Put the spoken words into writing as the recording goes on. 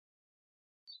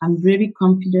I'm very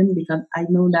confident because I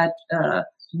know that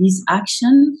this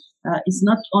action is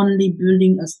not only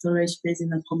building a storage space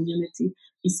in a community,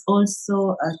 it's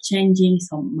also changing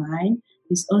some mind.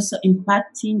 It's also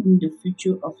impacting in the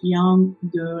future of young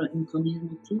girls in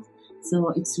communities. So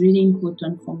it's really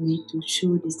important for me to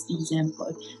show this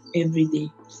example every day.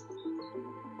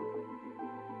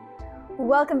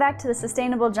 Welcome back to the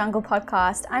Sustainable Jungle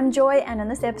Podcast. I'm Joy, and in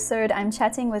this episode, I'm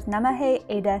chatting with Ndéye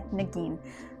Aïda Ndiéguène.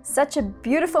 Such a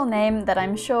beautiful name that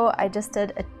I'm sure I just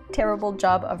did a terrible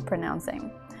job of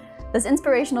pronouncing. This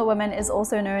inspirational woman is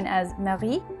also known as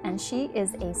Marie, and she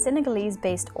is a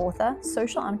Senegalese-based author,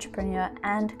 social entrepreneur,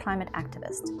 and climate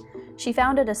activist. She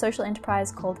founded a social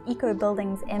enterprise called Eco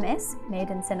Buildings MS,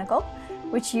 made in Senegal,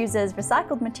 which uses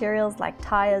recycled materials like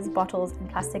tires, bottles, and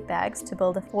plastic bags to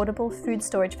build affordable food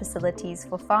storage facilities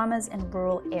for farmers in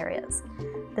rural areas.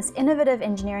 This innovative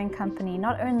engineering company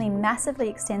not only massively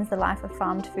extends the life of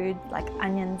farmed food like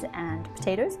onions and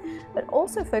potatoes, but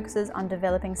also focuses on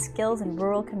developing skills in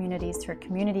rural communities through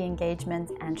community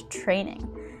engagement and training.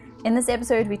 In this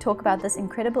episode, we talk about this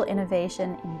incredible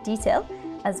innovation in detail,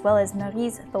 as well as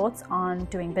Marie's thoughts on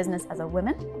doing business as a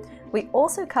woman. We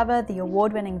also cover the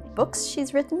award-winning books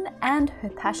she's written and her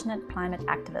passionate climate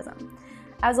activism.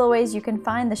 As always, you can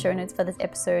find the show notes for this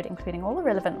episode, including all the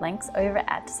relevant links, over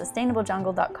at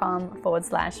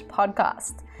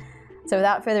sustainablejungle.com/podcast. So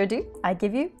without further ado, I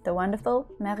give you the wonderful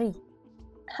Marie.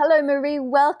 Hello, Marie.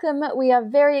 Welcome. We are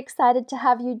very excited to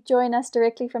have you join us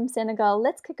directly from Senegal.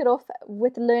 Let's kick it off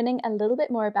with learning a little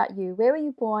bit more about you. Where were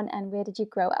you born and where did you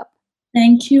grow up?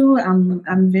 Thank you.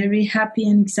 I'm very happy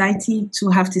and excited to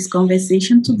have this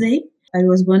conversation today. I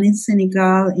was born in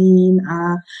Senegal in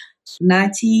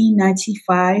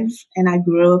 1995, and I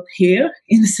grew up here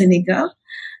in Senegal.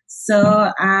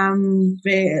 So I'm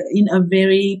in a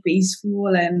very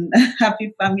peaceful and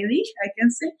happy family, I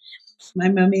can say. My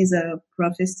mom is a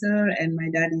professor and my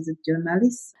dad is a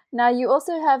journalist. Now, you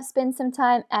also have spent some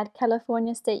time at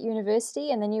California State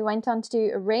University, and then you went on to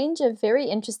do a range of very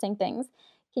interesting things.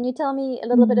 Can you tell me a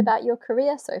little bit about your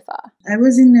career so far? I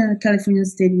was in California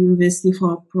State University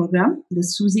for a program, the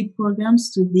SUSI program,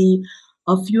 Study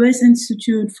of U.S.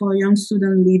 Institute for Young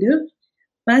Student Leaders.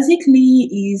 Basically,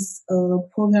 is a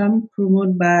program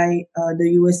promoted by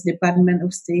the U.S. Department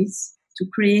of State to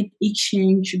create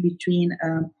exchange between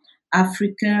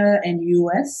Africa and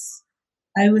U.S.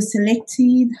 I was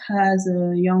selected as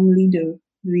a young leader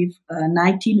with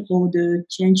 19 other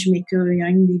changemaker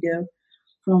young leaders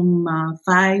from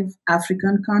 5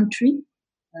 African countries,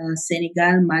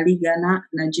 Senegal, Mali, Ghana,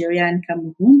 Nigeria, and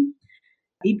Cameroon.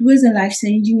 It was a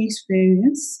life-changing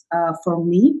experience for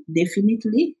me,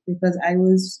 definitely, because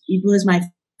it was my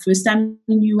first time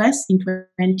in US in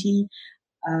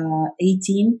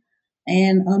 2018,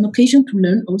 and an occasion to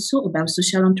learn also about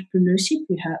social entrepreneurship.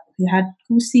 We had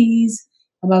courses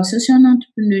about social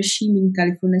entrepreneurship in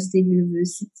California State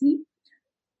University,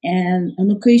 and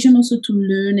an occasion also to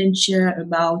learn and share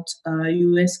about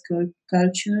US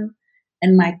culture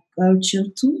and my culture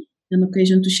too. An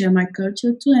occasion to share my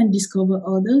culture too and discover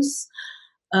others.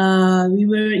 We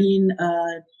were in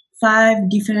 5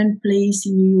 different places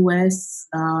in the US: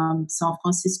 San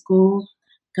Francisco,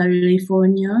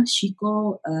 California,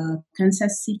 Chicago,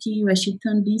 Kansas City,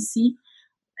 Washington D.C.,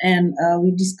 and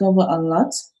we discover a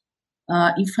lot.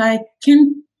 If I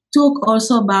can talk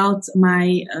also about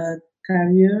my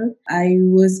career, I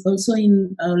was also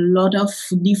in a lot of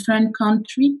different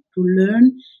countries to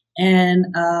learn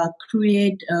and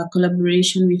create a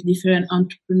collaboration with different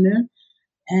entrepreneurs.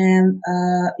 And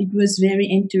it was very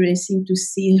interesting to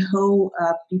see how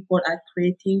people are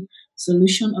creating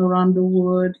solutions around the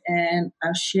world and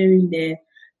are sharing their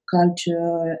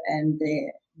culture and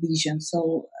their vision.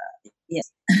 So,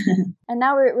 yes. And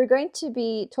now we're going to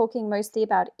be talking mostly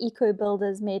about Eco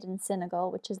Builders Made in Senegal,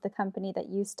 which is the company that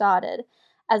you started,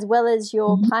 as well as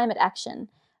your climate action.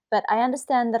 But I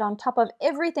understand that on top of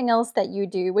everything else that you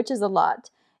do, which is a lot,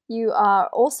 you are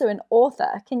also an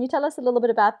author. Can you tell us a little bit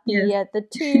about the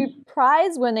 2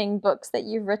 prize-winning books that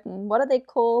you've written? What are they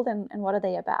called and what are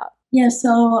they about? Yeah,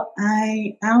 so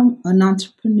I am an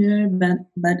entrepreneur,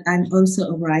 but I'm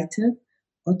also a writer,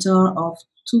 author of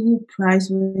 2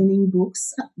 prize-winning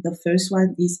books. The first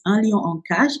one is Un lion en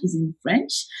cage, is in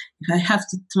French. If I have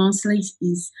to translate,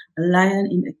 is A Lion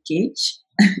in a Cage.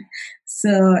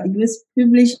 So it was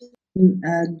published in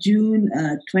June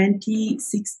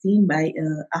 2016 by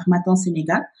Harmattan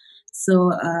Senegal.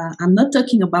 So I'm not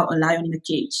talking about a lion in a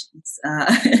cage. It's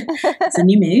it's an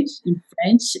image in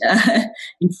French.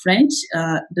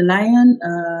 The lion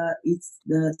is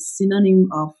the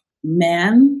synonym of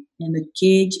man, and the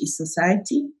cage is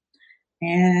society.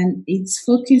 and this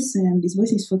book is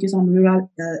focused on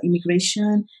rural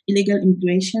immigration, illegal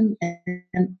immigration,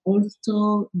 and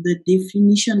also the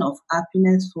definition of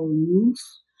happiness for youth,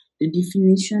 the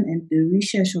definition and the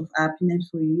research of happiness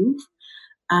for youth.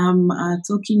 I'm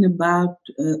talking about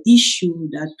issue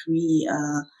that we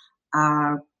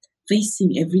are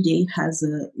facing every day as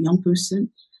a young person.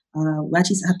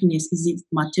 What is happiness? Is it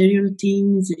material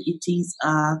things? It is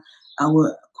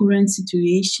our current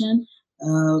situation.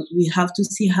 We have to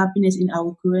see happiness in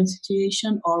our current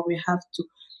situation, or we have to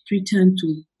return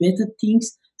to better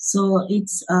things. So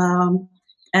it's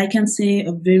I can say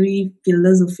a very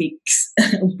philosophic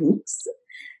books.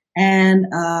 And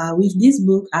with this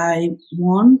book, I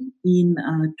won in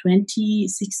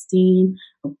 2016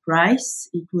 a prize.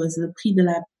 It was le prix de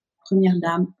la première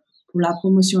dame pour la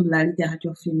promotion de la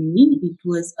littérature féminine. It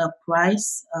was a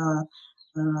prize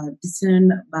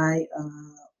discerned by a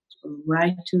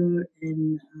writer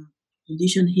and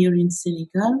edition here in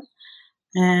Senegal,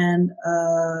 and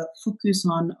focus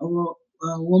on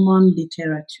woman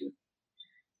literature.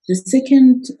 The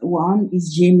second one is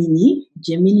Gemini.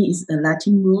 Gemini is a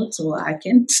Latin word, so I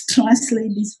can't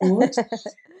translate this word.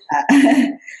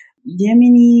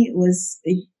 Gemini was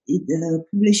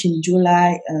published in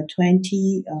July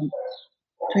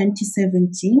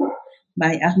 2017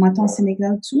 by Harmattan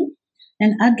Senegal too,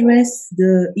 and address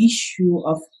the issue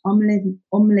of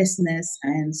homelessness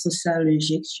and social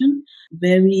rejection,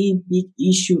 very big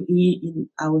issue in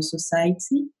our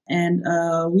society. And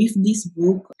with this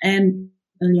book and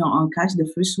Lyon en Cash, the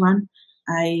first one,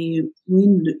 I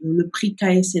win le prix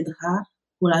Cahiers Cédra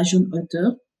pour la jeune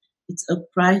auteure. It's a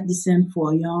prize descent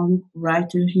for a young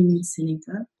writer here in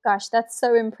Senegal. Gosh, that's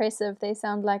so impressive. They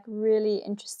sound like really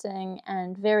interesting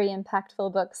and very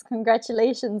impactful books.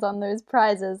 Congratulations on those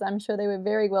prizes. I'm sure they were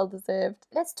very well deserved.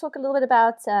 Let's talk a little bit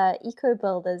about Eco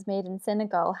Builders made in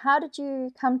Senegal. How did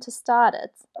you come to start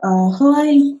it? How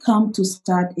I come to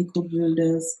start Eco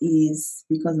Builders is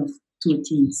because of two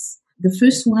things. The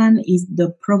first one is the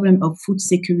problem of food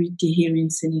security here in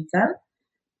Senegal.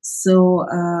 So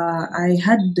I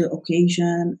had the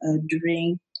occasion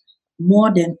during more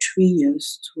than 3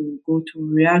 years to go to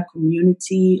rural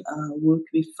community, work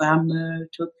with farmer,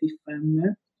 talk with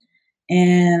farmer,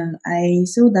 and I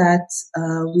saw that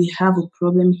we have a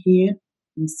problem here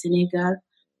in Senegal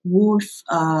with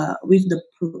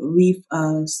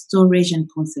storage and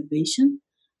conservation.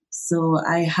 So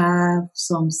I have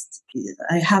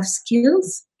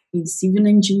skills in civil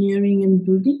engineering and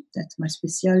building. That's my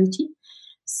specialty.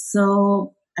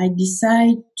 So I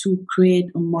decide to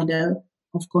create a model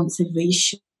of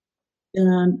conservation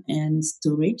and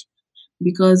storage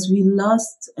because we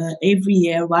lost every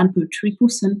year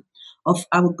 1.3% of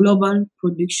our global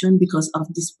production because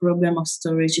of this problem of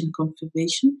storage and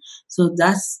conservation. So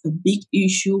that's a big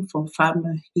issue for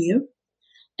farmers here.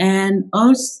 And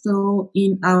also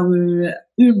in our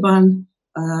urban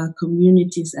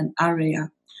communities and area,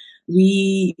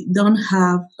 we don't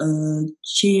have a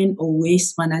chain or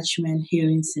waste management here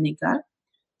in Senegal.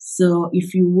 So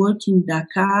if you work in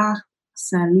Dakar,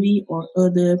 Saint Louis, or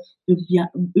other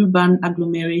urban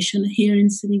agglomeration here in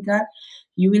Senegal,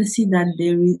 you will see that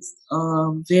there is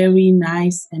a very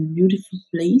nice and beautiful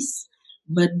place.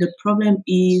 But the problem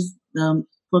is the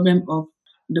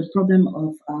problem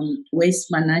of waste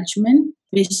management,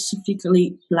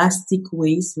 specifically plastic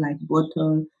waste like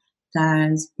bottle,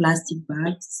 tires, plastic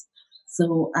bags.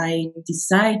 So I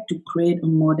decide to create a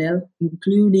model,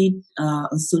 including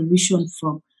a solution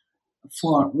for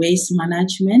waste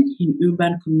management in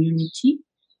urban community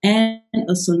and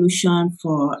a solution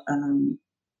for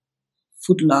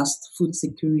food loss, food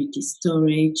security,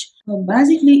 storage. So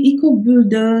basically, in Eco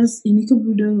Builder,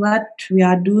 what we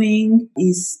are doing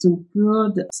is to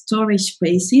build storage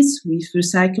spaces with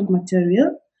recycled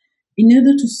material in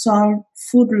order to solve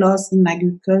food loss in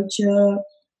agriculture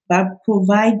by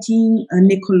providing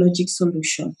an ecological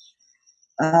solution.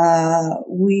 Our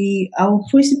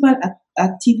principal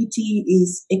activity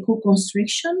is eco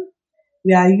construction.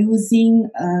 We are using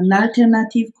an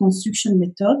alternative construction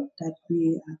method that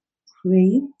we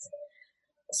create.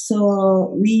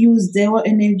 So we use zero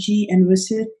energy and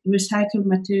recycled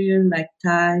material like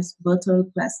tires, bottle,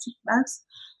 plastic bags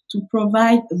to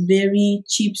provide a very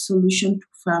cheap solution to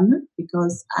farmers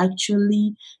because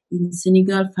actually in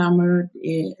Senegal farmers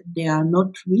they are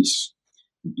not rich.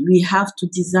 We have to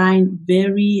design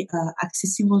very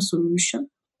accessible solution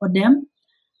for them.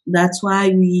 That's why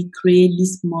we create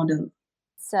this model.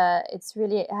 It's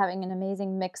really having an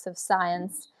amazing mix of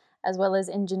science as well as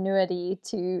ingenuity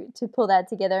to pull that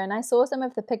together. And I saw some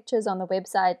of the pictures on the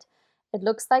website. It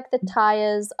looks like the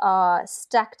tires are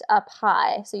stacked up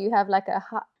high. So you have like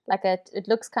it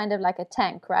looks kind of like a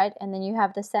tank, right? And then you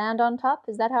have the sand on top.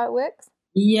 Is that how it works?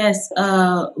 Yes,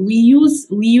 we use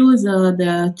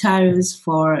the tiles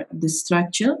for the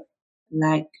structure,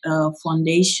 like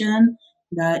foundation.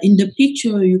 In the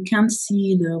picture, you can't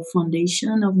see the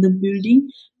foundation of the building,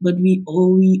 but we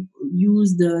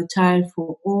use the tile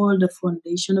for all the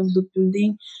foundation of the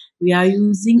building. We are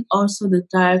using also the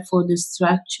tile for the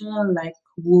structure, like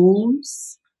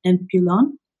walls and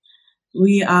pylon.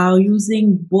 We are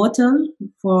using bottle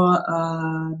for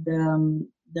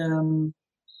the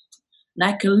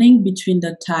like a link between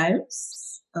the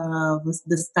tiles with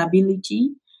the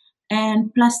stability,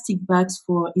 and plastic bags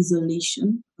for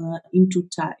isolation into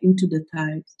the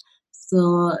tiles.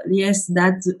 So yes,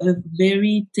 that's a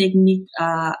very technique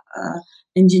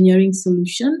engineering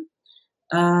solution,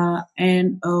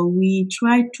 and we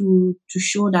try to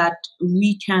show that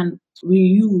we can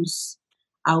reuse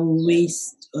our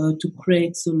waste to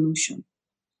create solution.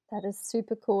 That is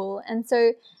super cool. And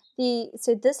so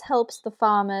this helps the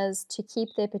farmers to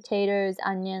keep their potatoes,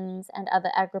 onions, and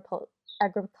other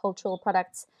agricultural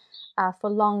products for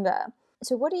longer.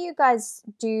 So what do you guys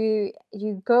do?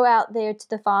 You go out there to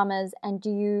the farmers and do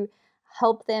you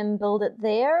help them build it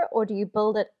there, or do you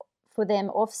build it for them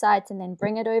offsite and then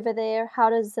bring it over there? How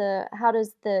does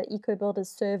the Eco Builders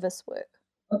service work?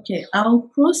 Okay, our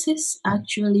process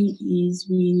actually is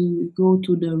we go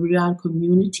to the rural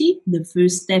community. The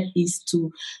first step is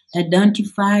to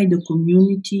identify the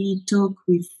community, talk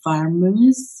with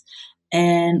farmers,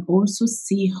 and also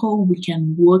see how we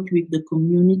can work with the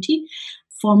community.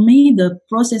 For me, the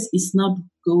process is not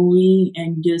going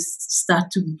and just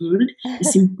start to build.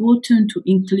 It's important to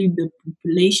include the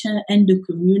population and the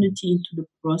community into the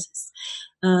process.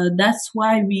 That's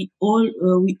why we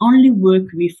only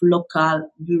work with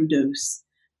local builders.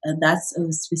 That's a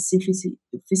specificity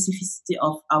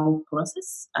of our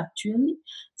process actually.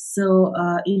 So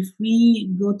if we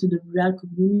go to the rural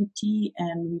community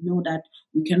and we know that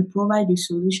we can provide a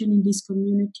solution in this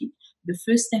community, the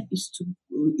first step is to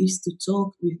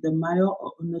talk with the mayor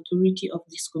or an authority of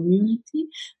this community,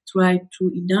 try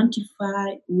to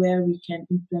identify where we can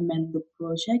implement the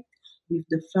project with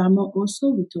the farmer. Also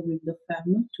we talk with the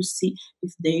farmer to see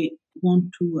if they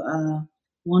want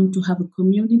to have a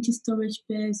community storage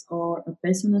space or a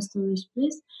personal storage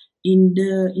space.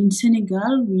 In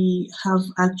Senegal, we have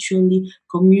actually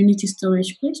community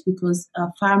storage space because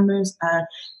farmers are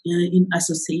in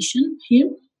association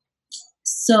here.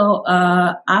 So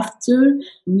after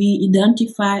we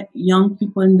identify young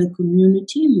people in the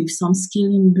community with some skill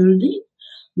in building,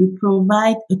 we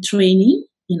provide a training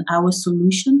in our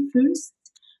solution first.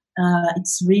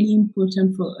 It's really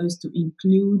important for us to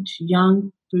include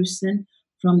young person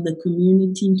from the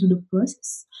community into the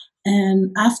process.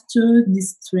 And after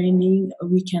this training,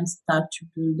 we can start to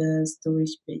build a storage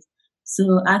space.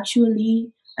 So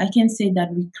actually, I can say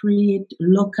that we create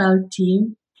local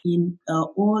team in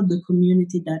all the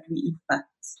community that we impact.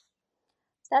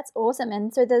 That's awesome.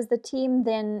 And so does the team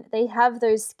then, they have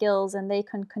those skills and they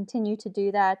can continue to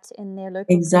do that in their local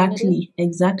community?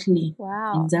 Exactly.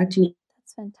 Wow, Exactly.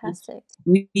 that's fantastic.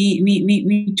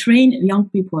 We train young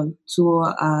people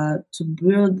to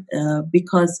build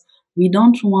because we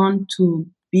don't want to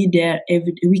be there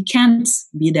we can't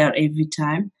be there every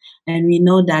time, and we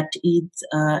know that it's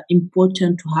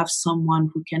important to have someone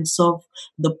who can solve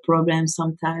the problem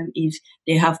sometime if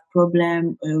they have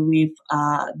problem with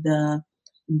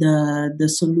the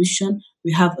solution.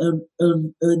 We have a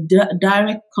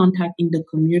direct contact in the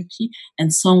community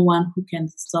and someone who can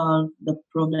solve the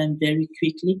problem very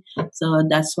quickly. So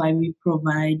that's why we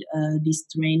provide this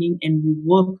training and we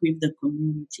work with the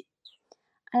community.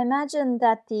 I imagine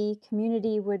that the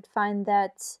community would find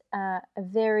that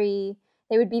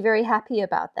they would be very happy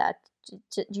about that.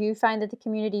 Do you find that the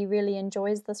community really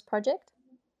enjoys this project?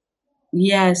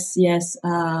 Yes, yes.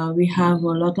 We have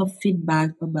a lot of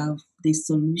feedback about this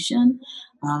solution.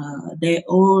 They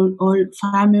all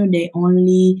farmer they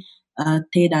only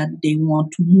say that they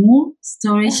want more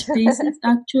storage spaces.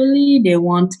 Actually, they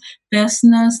want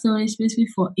personal storage spaces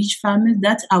for each farmer.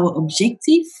 That's our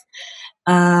objective.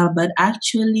 But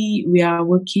actually, we are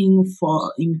working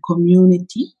for in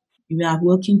community. We are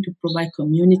working to provide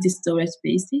community storage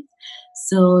spaces.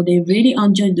 So they really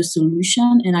enjoy the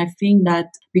solution, and I think that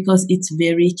because it's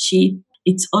very cheap,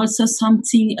 it's also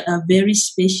something very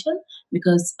special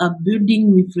because a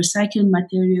building with recycled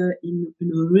material in a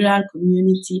rural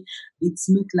community, it's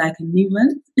look like an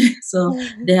event. So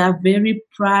they are very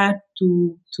proud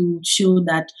to show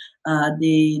that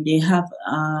they have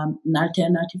an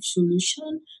alternative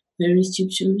solution, very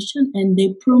cheap solution, and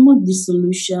they promote this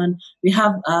solution. We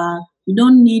we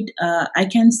don't need, I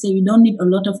can say we don't need a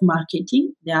lot of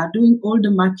marketing. They are doing all the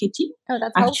marketing. Oh,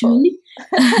 that's actually.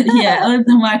 Yeah, all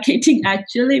the marketing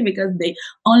actually, because they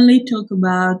only talk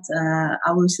about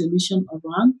our solution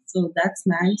around. So that's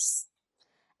nice.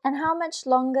 And how much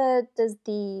longer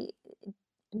do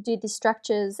the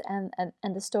structures and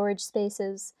the storage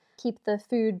spaces keep the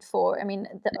food for? I mean,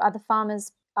 are the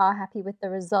farmers are happy with the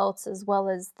results as well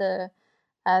as the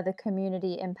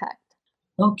community impact?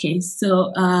 Okay,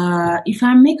 so if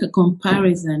I make a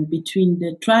comparison between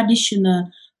the traditional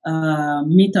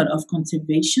method of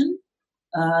conservation,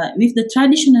 with the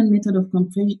traditional method of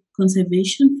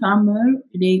conservation, farmer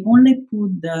they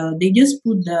just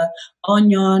put the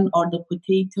onion or the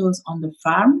potatoes on the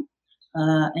farm,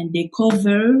 and they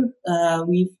cover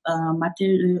with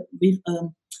material with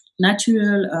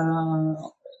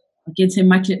natural I can say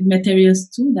materials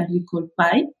too that we call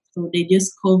pipe. So they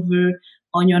just cover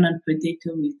onion and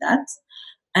potato with that.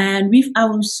 And with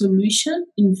our solution,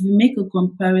 if we make a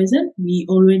comparison, we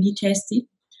already tested.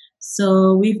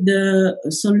 So with the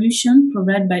solution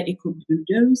provided by eco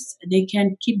builders, they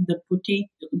can keep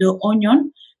the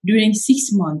onion during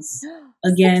 6 months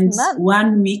 6 against months.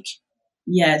 1 week.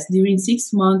 Yes, during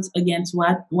 6 months against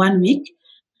 1 week,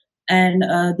 and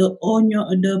the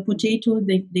potato,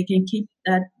 they can keep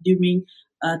that during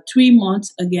 3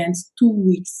 months against 2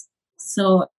 weeks.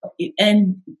 So,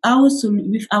 and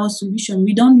with our solution,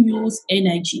 we don't use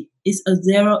energy. It's a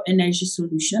zero energy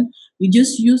solution. We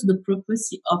just use the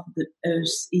property of the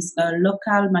earth. It's a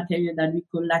local material that we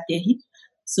call laterite.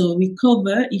 So we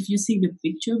cover, if you see the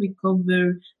picture, we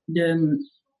cover the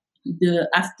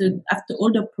after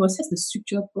all the process, the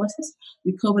structural process,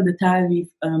 we cover the tile with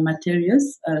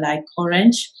materials like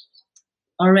orange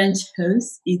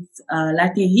hose. It's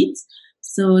laterite.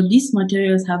 So these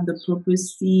materials have the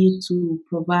property to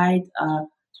provide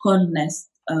coldness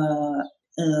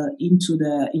into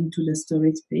the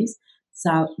storage space.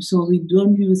 So we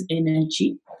don't use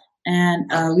energy.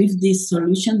 And with this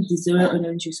solution, the zero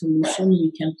energy solution,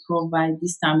 we can provide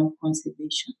this type of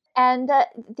conservation. And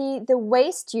the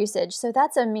waste usage, so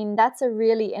that's a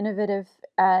really innovative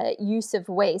use of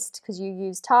waste, because you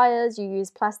use tires, you use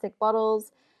plastic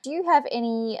bottles. Do you have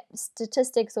any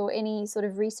statistics or any sort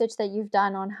of research that you've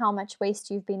done on how much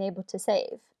waste you've been able to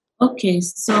save? Okay,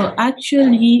 so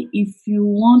actually, if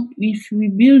we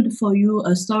build for you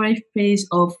a storage space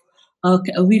of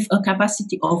with a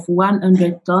capacity of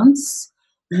 100 tons,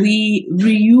 we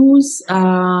reuse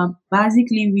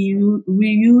basically we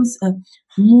use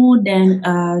more than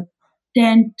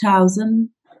 10,000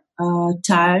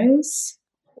 tires.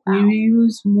 We Wow.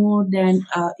 reuse more than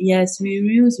yes, we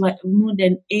reuse more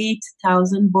than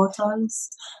 8,000 bottles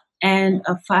and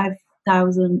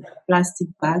 5,000 plastic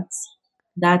bags.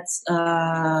 That's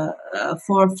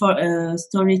for a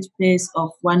storage space of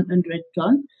 100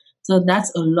 ton. So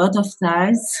that's a lot of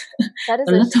tires, That is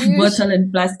a a lot of huge bottle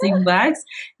and plastic bags.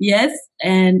 Yes,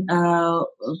 and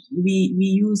we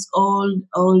use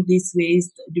all these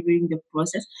waste during the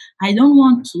process. I don't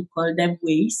want to call them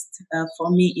waste.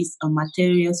 For me, it's a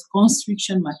materials,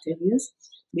 construction materials,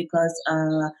 because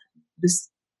the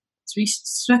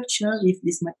structure with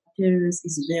these materials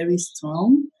is very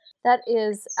strong. That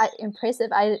is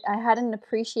impressive. I hadn't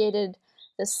appreciated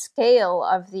the scale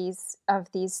of these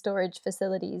storage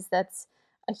facilities. That's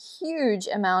a huge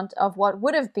amount of what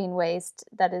would have been waste.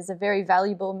 That is a very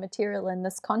valuable material in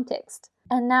this context.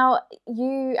 And now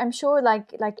I'm sure,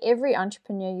 like every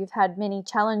entrepreneur, you've had many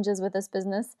challenges with this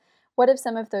business. What have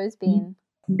some of those been?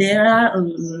 There are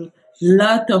a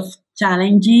lot of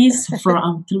challenges for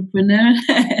entrepreneur.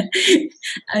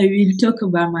 I will talk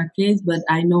about my case, but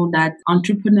I know that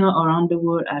entrepreneurs around the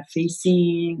world are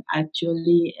facing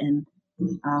actually and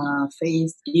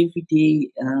face every day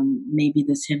maybe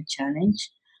the same challenge.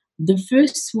 The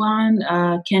first one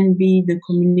can be the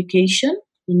communication.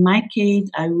 In my case,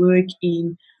 I work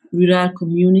in rural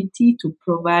community to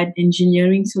provide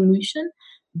engineering solution.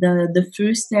 The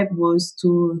first step was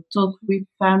to talk with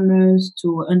farmers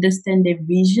to understand their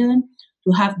vision,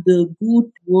 to have the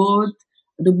good word,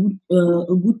 the good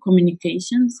a good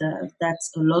communications.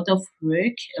 That's a lot of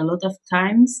work, a lot of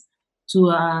times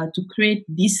to create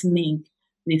this link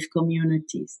with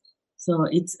communities. So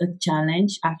it's a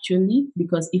challenge actually,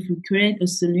 because if you create a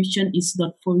solution, it's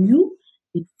not for you,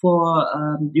 it's for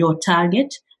your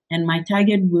target. And my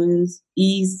target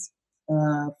is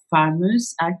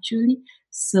farmers actually.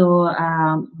 So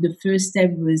the first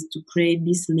step was to create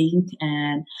this link,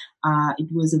 and it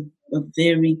was a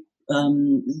very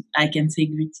I can say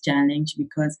great challenge,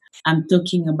 because I'm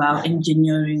talking about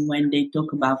engineering when they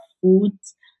talk about food.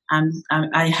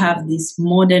 I have this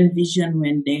modern vision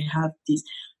when they have this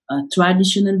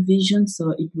traditional vision,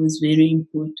 so it was very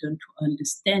important to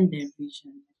understand their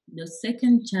vision. The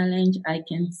second challenge I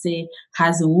can say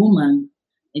as a woman,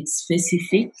 it's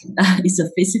specific. It's a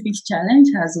specific challenge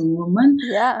as a woman.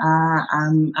 Yeah.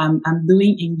 I'm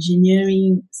doing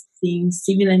engineering things,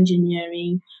 civil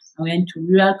engineering. I went to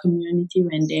rural community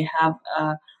when they have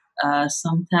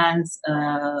sometimes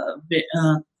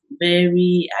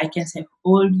very, I can say,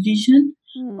 old vision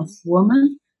of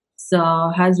woman.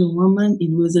 So as a woman,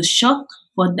 it was a shock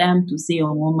for them to see a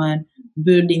woman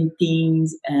building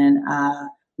things and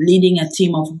leading a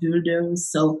team of builders.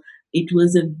 So it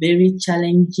was a very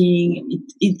challenging.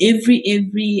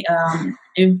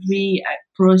 Every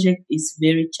project is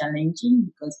very challenging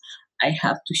because I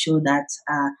have to show that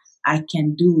I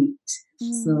can do it.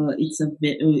 So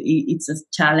it's a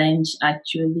challenge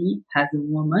actually as a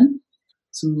woman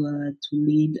to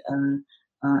lead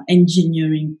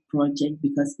engineering project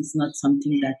because it's not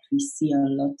something that we see a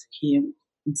lot here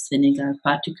in Senegal,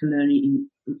 particularly in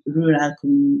rural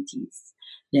communities.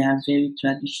 They are very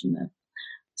traditional.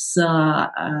 So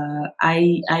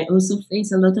I also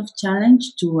face a lot of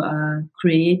challenge to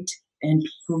create and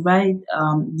provide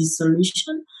the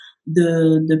solution.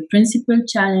 The principal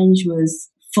challenge was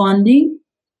funding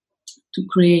to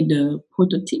create the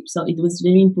prototype. So it was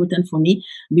very important for me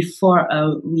before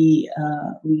we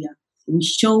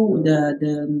show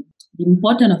the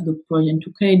importance of the project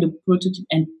to create the prototype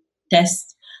and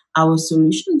test our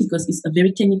solution because it's a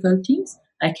very technical thing.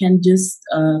 I can just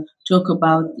talk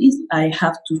about this. I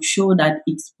have to show that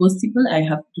it's possible. I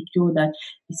have to show that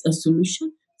it's a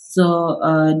solution. So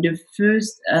the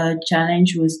first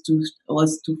challenge was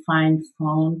to find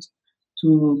funds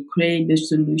to create the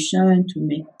solution, to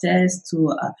make tests,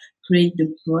 to create the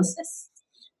process.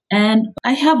 And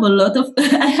I have a lot of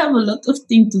I have a lot of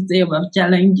things to say about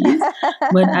challenges,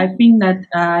 but I think that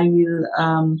I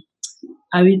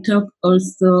will talk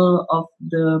also of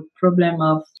the problem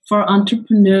of for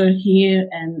entrepreneur here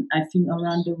and I think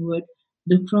around the world.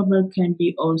 The problem can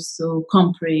be also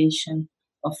comprehension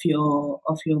of your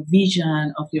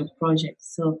vision of your project.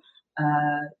 So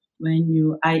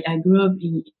when I grew up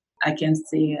in I can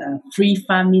say free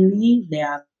family. They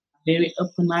are very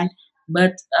open mind.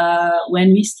 But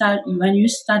when you start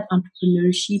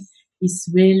entrepreneurship, it's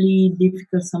really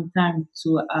difficult sometimes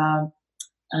to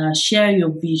share your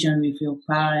vision with your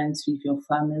parents, with your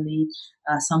family.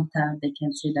 Sometimes they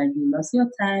can say that you lost your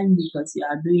time because you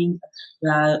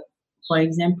are, for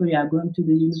example, you are going to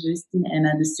the university and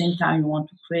at the same time you want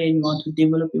to pray, you want to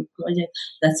develop your project.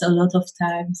 That's a lot of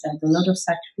times and a lot of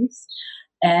sacrifice.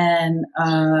 And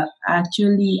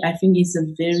actually, I think it's a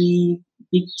very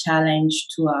big challenge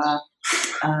uh,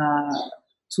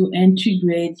 to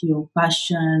integrate your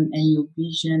passion and your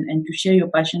vision and to share your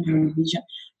passion and your vision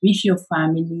with your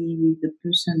family, with the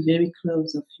person very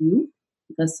close of you,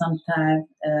 because sometimes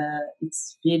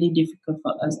it's really difficult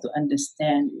for us to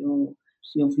understand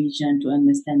your vision, to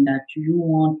understand that you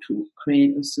want to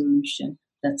create a solution.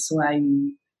 That's why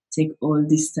you take all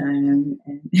this time.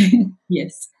 And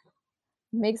yes.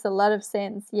 Makes a lot of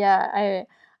sense. Yeah,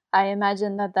 I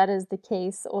imagine that that is the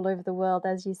case all over the world,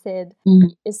 as you said,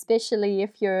 Mhm. especially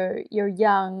if you're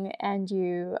young and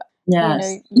you know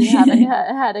Yes. you haven't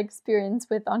had experience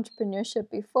with entrepreneurship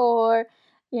before,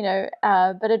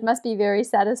 but it must be very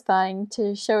satisfying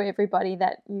to show everybody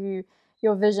that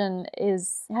your vision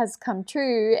has come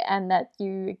true and that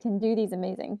you can do these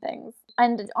amazing things.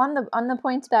 And on the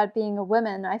point about being a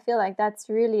woman, I feel like that's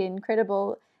really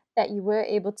incredible that you were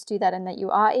able to do that and that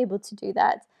you are able to do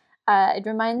that. It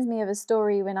reminds me of a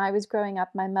story when I was growing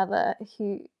up. My mother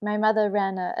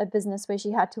ran a business where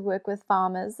she had to work with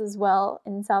farmers as well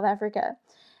in South Africa,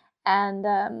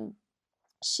 and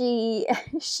she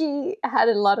she had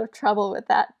a lot of trouble with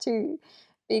that too,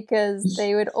 because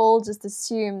they would all just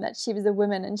assume that she was a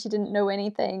woman and she didn't know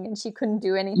anything and she couldn't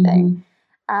do anything.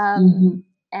 Hmm. Um, Hmm.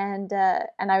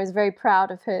 and I was very proud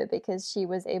of her because she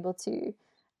was able to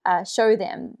show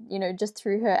them, just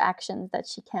through her actions that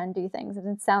she can do things. And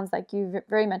it sounds like you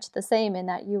very much the same in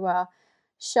that you are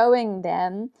showing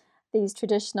them, these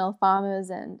traditional farmers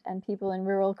and people in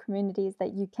rural communities,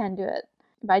 that you can do it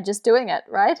by just doing it,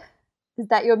 right? Is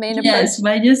that your main Yes, approach?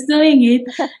 by just doing it.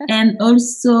 And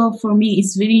also for me,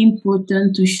 it's very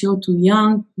important to show to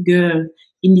young girls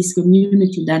in this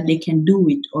community that they can do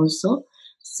it also.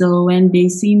 So when they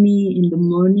see me in the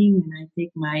morning, when I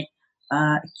take my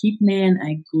equipment,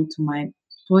 I go to my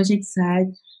project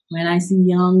site. When I see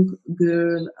young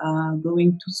girl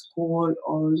going to school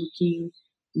or looking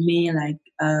me like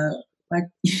what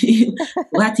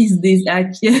what is this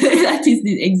actually? What is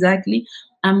this exactly?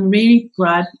 I'm really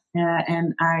proud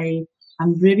and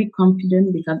I'm very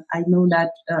confident because I know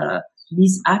that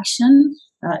this action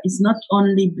is not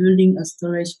only building a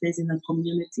storage space in a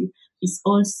community, it's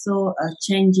also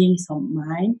changing some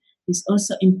mind. It's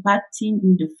also impacting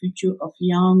in the future of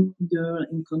young girl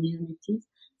in communities.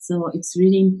 So it's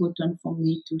really important for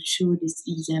me to show this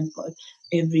example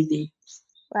every day.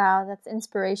 Wow, that's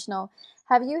inspirational.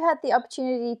 Have you had the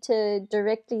opportunity to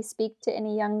directly speak to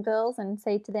any young girls and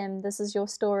say to them, this is your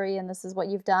story and this is what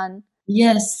you've done?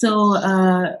 Yes, so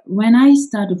when I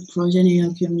start a project in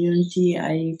a community,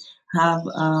 I have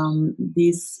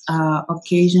this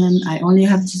occasion. I only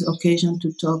have this occasion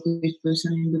to talk with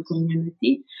person in the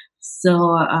community.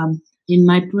 So in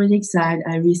my project side,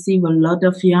 I receive a lot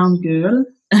of young girls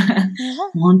Yeah.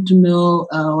 want to know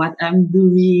what I'm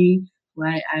doing,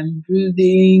 why I'm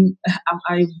building.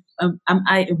 Am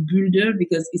I a builder?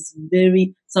 Because it's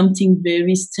very something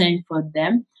very strange for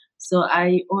them. So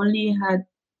I only had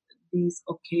this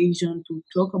occasion to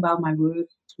talk about my work,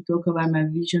 to talk about my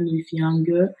vision with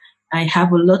younger. I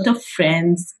have a lot of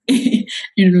friends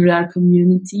in rural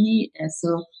community, and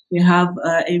so we have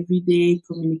everyday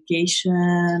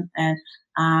communication, and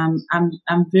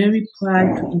I'm very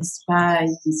proud to inspire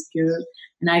this girl,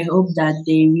 and I hope that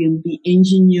they will be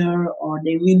engineer or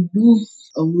they will do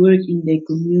a work in their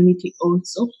community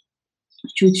also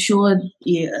to show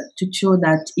to show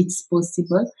that it's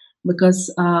possible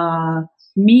because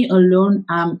me alone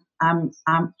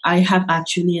I have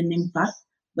actually an impact,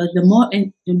 but the more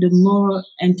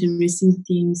interesting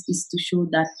things is to show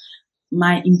that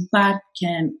my impact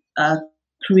can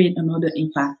create another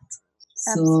impact.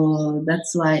 So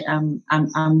that's why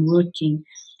I'm working,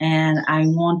 and I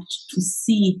want to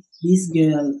see this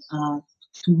girl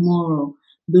tomorrow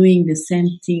doing the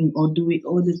same thing or doing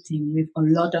other thing with a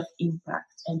lot of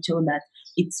impact and show that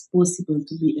it's possible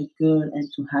to be a girl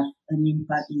and to have an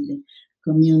impact in the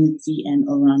community and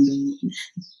around the world.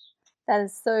 That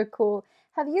is so cool.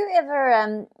 Have you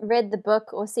ever read the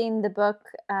book or seen the book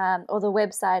or the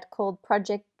website called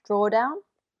Project Drawdown?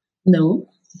 No.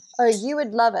 Oh, you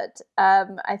would love it.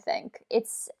 I think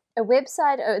it's a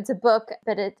website. Oh, it's a book,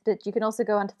 but you can also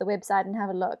go onto the website and have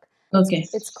a look. Okay.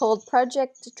 It's called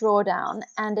Project Drawdown,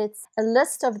 and it's a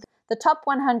list of the top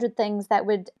 100 things that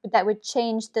would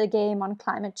change the game on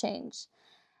climate change.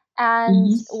 And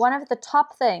Mm-hmm. one of the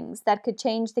top things that could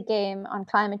change the game on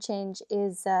climate change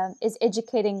is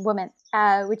educating women,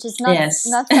 which is Yes.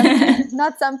 not something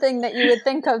not something that you would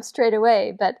think of straight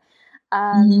away,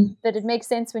 Mm-hmm. but it makes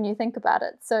sense when you think about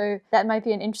it. So that might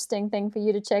be an interesting thing for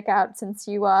you to check out, since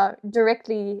you are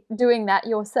directly doing that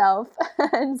yourself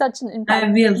in such an I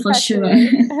will for impactful sure.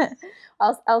 way.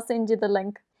 I'll send you the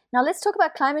link. Now let's talk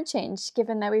about climate change,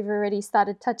 given that we've already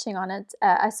started touching on it.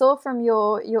 I saw from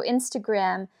your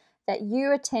Instagram that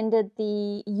you attended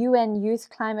the UN Youth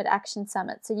Climate Action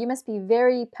Summit. So you must be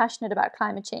very passionate about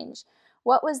climate change.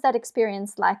 What was that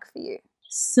experience like for you?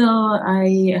 So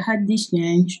I had this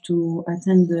chance to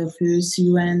attend the first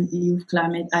UN Youth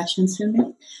Climate Action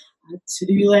Summit at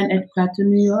UN headquarters,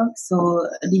 New York. So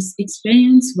this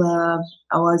experience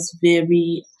was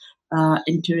very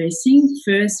interesting.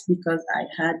 First, because I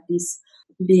had this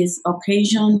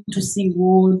occasion to see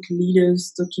world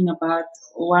leaders talking about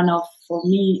one of for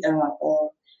me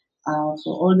or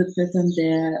for all the people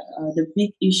there, the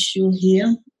big issue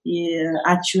here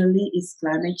actually is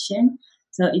climate change.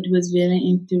 So it was very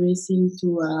interesting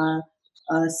to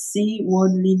see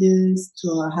world leaders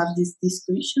to have this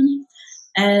discussion.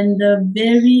 And the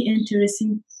very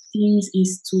interesting things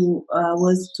is to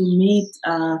was to meet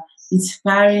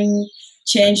inspiring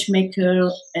change maker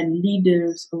and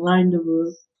leaders around the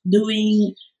world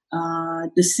doing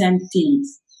the same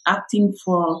things, acting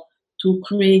for to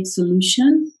create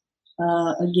solution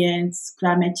against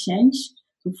climate change,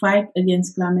 to fight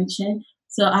against climate change.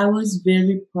 So I was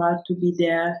very proud to be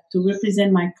there to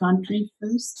represent my country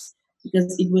first,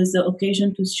 because it was the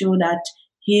occasion to show that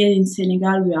here in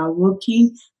Senegal we are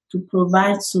working to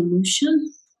provide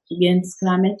solution against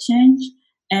climate change.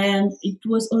 And it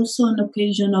was also an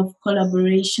occasion of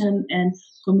collaboration and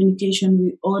communication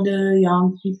with other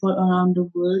young people around the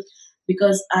world,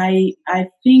 because I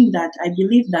think that I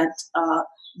believe that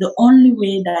the only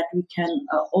way that we can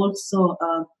also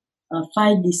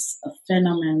fight this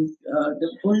phenomenon,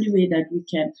 the only way that we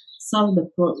can solve the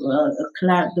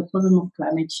problem of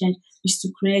climate change is to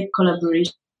create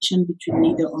collaboration between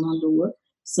leaders around the world.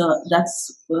 So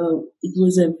it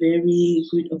was a very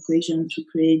good occasion to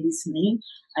create this name.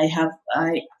 I have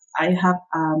I have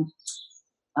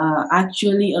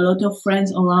actually a lot of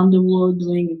friends around the world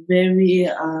doing very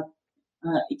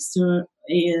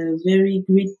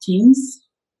great things,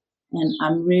 and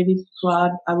I'm really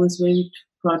proud. I was very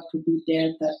proud to be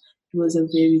there it was a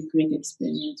very great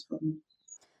experience for me.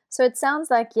 So it sounds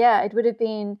like, it would have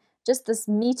been just this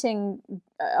meeting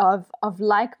of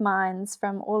like minds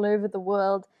from all over the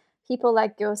world, people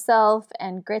like yourself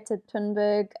and Greta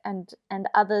Thunberg and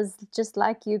others just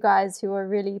like you guys who are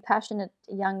really passionate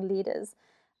young leaders.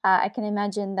 I can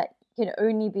imagine that can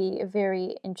only be a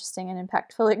very interesting and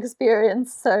impactful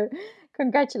experience. So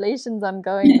congratulations on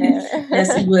going there. Yes,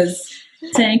 it was.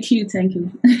 Thank you.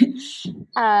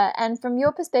 And from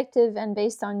your perspective and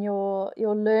based on your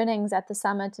learnings at the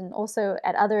summit and also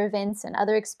at other events and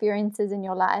other experiences in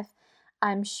your life,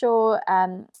 I'm sure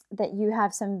that you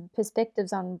have some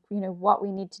perspectives on, what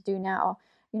we need to do now.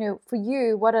 For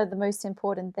you, what are the most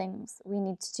important things we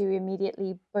need to do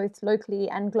immediately, both locally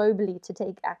and globally, to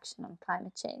take action on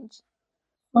climate change?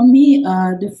 For me,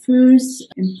 the first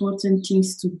important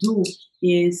things to do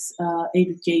is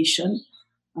education.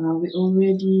 We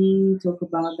already talk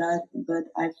about that, but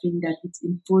I think that it's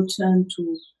important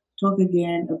to talk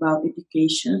again about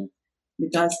education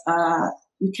because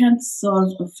we can't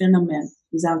solve a phenomenon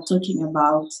without talking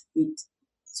about it.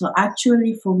 So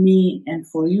actually, for me and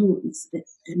for you, it's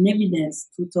an evidence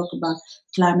to talk about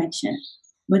climate change.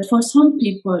 But for some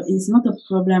people, it's not a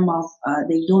problem of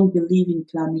they don't believe in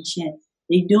climate change.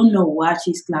 They don't know what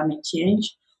is climate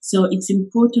change. So it's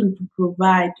important to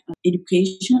provide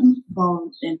education for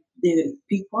the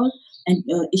people and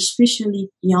especially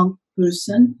young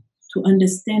person to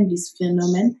understand this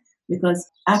phenomenon because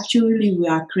actually we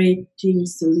are creating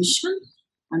solution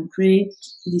and create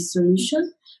this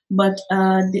solution but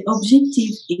the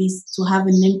objective is to have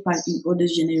an impact in other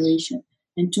generation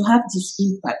and to have this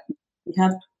impact we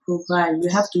have to provide we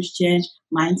have to change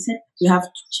mindset we have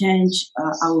to change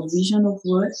our vision of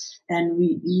work and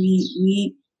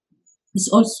we it's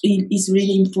also it's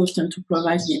really important to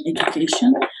provide the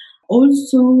education.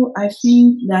 Also, I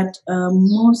think that the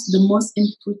most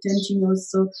important thing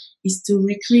also is to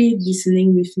recreate this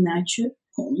link with nature.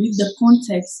 With the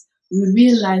context, we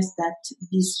realize that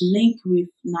this link with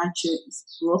nature is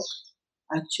broke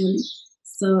actually.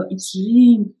 So it's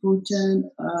really important.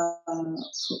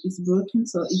 It's broken.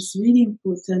 So it's really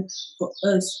important for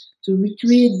us to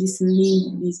recreate this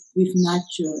link with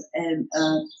nature and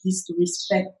this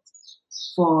respect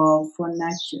for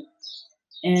nature.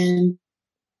 And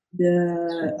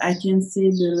the I can say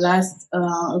the last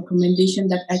recommendation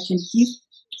that I can give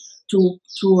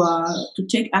to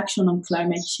take action on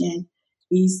climate change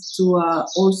is to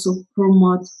also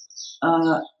promote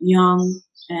young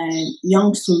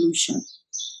solution.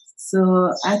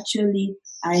 So actually,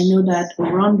 I know that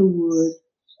around the world,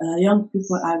 young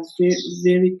people are very,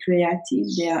 very creative.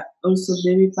 They are also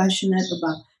very passionate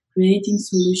about creating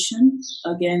solutions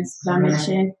against climate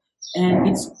change, and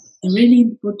it's really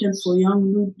important for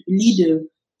young leader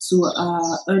to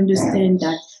understand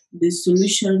that the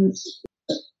solution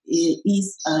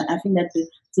is I think that the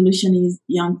solution is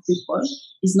young people.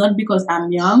 It's not because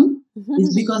I'm young,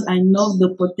 it's because I know the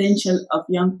potential of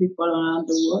young people around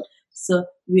the world. So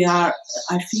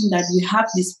I think that we have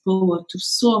this power to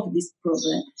solve this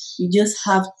problem. They just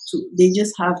have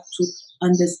to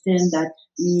understand that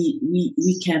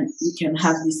we can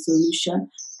have this solution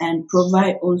and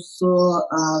provide also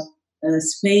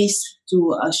space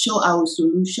to show our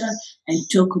solution and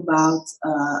talk about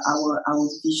our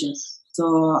vision.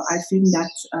 So I think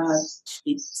that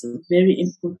it's a very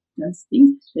important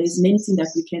thing. There is many things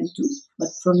that we can do, but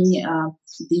for me,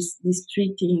 these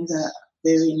three things are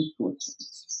very important.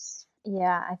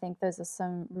 Yeah, I think those are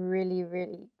some really,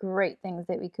 really great things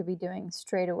that we could be doing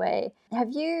straight away.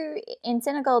 Have you in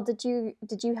Senegal? Did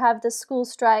you have the school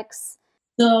strikes?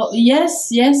 So yes,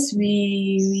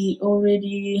 we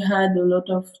already had a lot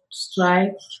of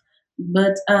strikes,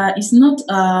 but it's not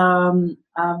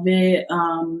very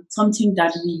something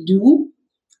that we do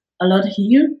a lot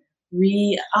here.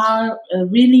 We are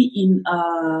really in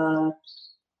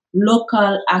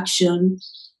local action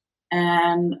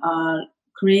and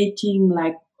creating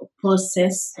like a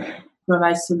process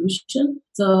provide solution.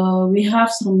 So we have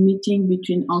some meeting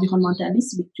between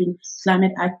environmentalists, between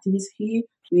climate activists here.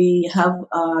 We have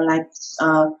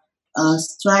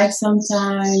strike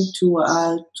sometime to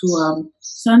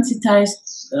sensitize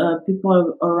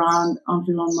people around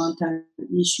environmental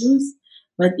issues,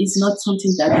 but it's not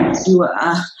something that we do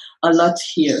a lot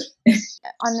here.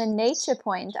 On the nature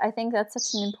point, I think that's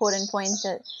such an important point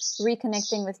that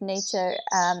reconnecting with nature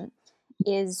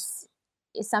is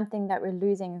something that we're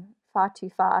losing far too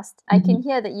fast. I can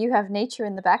hear that you have nature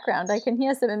in the background. I can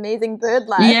hear some amazing bird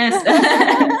life. Yes.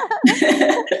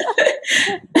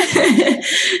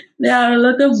 There are a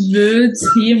lot of birds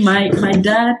here. My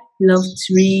dad love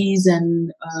trees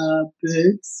and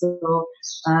birds. So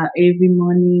every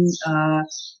morning,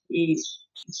 we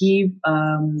give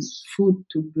food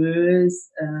to birds,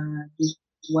 give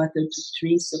water to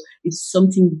trees. So it's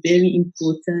something very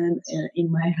important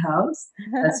in my house.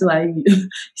 That's why you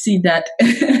see that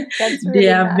That's they really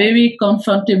are nice. very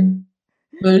comfortable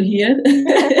here.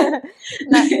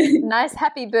 Nice,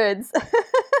 happy birds.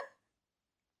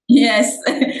 Yes,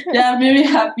 they are very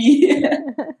happy.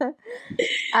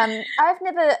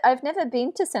 I've never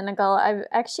been to Senegal. I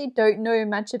actually don't know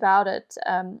much about it,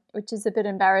 which is a bit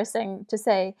embarrassing to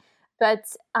say. But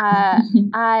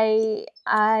I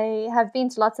have been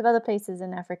to lots of other places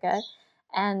in Africa,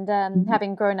 and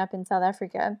having grown up in South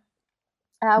Africa,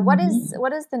 Mhm.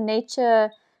 what is the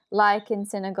nature like in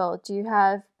Senegal? Do you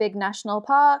have big national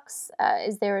parks?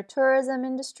 Is there a tourism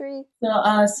industry? So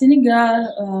Senegal,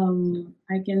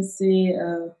 I can say,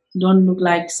 don't look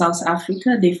like South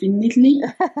Africa. Definitely,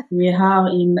 we have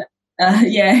in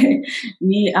yeah,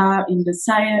 we are in the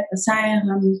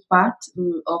Saharan part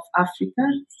of Africa.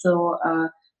 So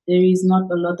there is not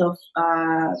a lot of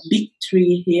big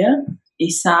tree here. A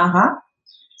Sahara.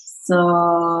 So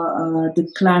the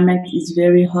climate is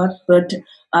very hot, but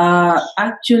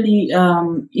actually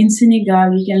in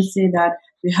Senegal we can say that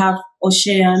we have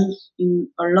ocean in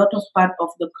a lot of part of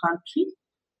the country.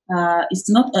 It's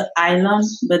not an island,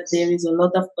 but there is a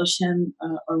lot of ocean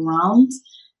around.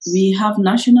 We have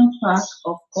national park,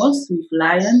 of course, with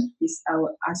lion is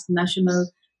our as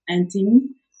national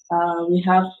anthem. We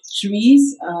have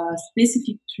trees,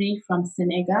 specific tree from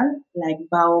Senegal, like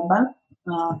baobab.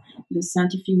 Uh, the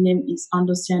scientific name is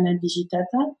Andosiana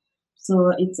digitata.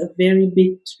 So it's a very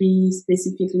big tree,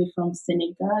 specifically from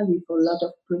Senegal, with a lot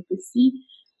of prophecy.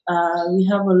 We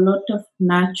have a lot of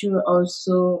nature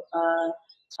also.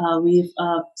 With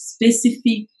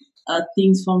specific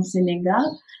things from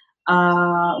Senegal.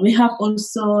 We have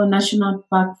also national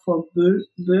park for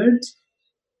birds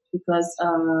because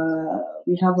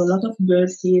we have a lot of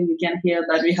birds here. We can hear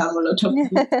that we have a lot of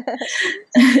birds.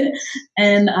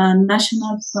 And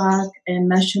national park and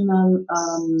national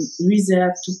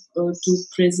reserve to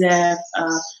preserve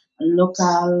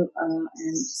local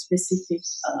and specific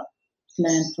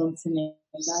plant from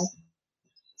Senegal.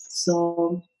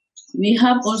 So we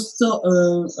have also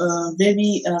a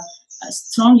very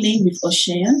strong link with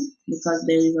ocean because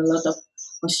there is a lot of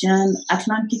ocean,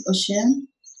 Atlantic Ocean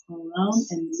around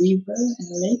and river and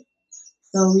lake.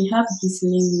 So we have this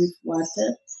link with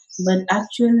water, but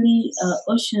actually,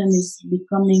 ocean is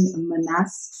becoming a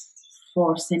menace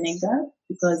for Senegal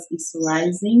because it's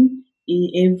rising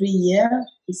every year.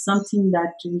 It's something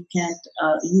that we can't,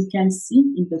 you can see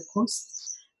in the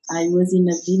coast. I was in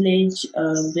a village,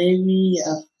 very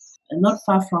not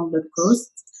far from the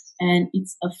coast, and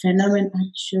it's a phenomenon.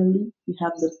 Actually, we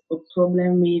have a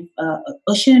problem with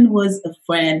ocean was a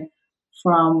friend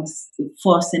from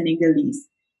for Senegalese,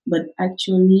 but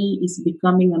actually it's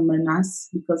becoming a menace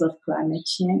because of climate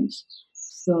change.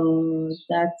 So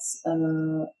that's a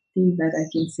thing that I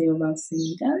can say about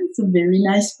Senegal. It's a very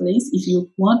nice place. If you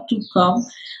want to come,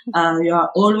 you are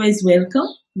always welcome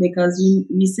because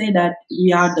we say that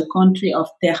we are the country of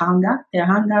Teranga.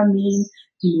 Teranga means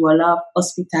in Wolof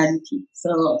hospitality.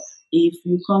 So if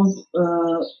you come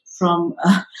from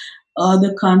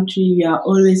other country, you are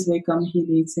always welcome here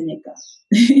in Senegal.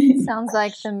 Sounds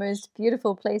like the most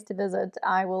beautiful place to visit.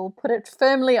 I will put it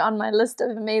firmly on my list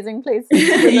of amazing places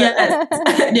to Yes,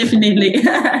 visit. definitely.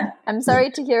 I'm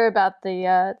sorry to hear about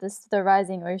the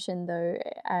rising ocean, though.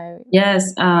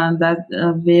 Yes, that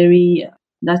very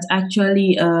that's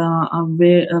actually a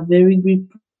very great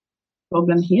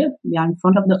problem here. We are in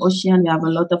front of the ocean. We have a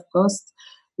lot of coast.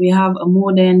 We have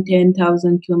more than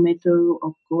 10,000 kilometers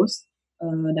of coast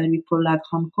that we call like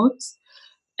home coast.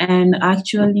 And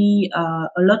actually, a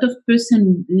lot of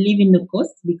person live in the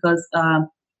coast because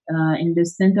in the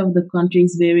center of the country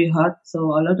is very hot. So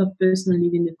a lot of person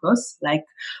live in the coast, like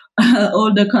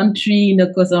all the country in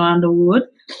the coast around the world.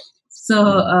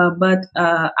 So, but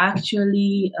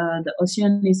actually, the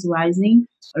ocean is rising.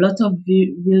 A lot of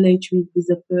village will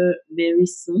disappear very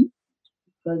soon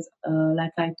because,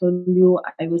 like I told you,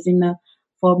 I was in a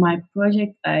for my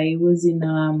project. I was in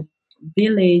a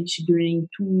village during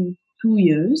two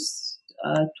years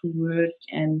to work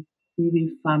and be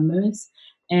with farmers,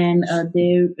 and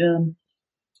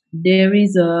there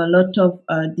is a lot of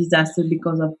disaster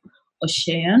because of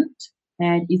ocean,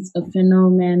 and it's a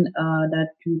phenomenon that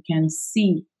you can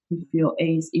see with your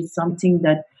eyes. It's something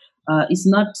that it's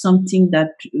not something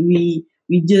that we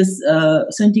just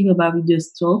something about we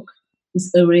just talk.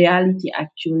 It's a reality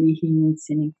actually here in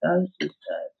Senegal.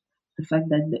 The fact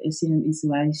that the ocean is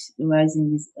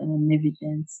rising is an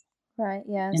evidence. Right.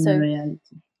 Yeah. in the So reality.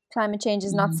 climate change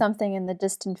is not something in the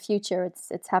distant future.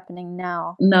 It's happening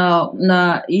now. No,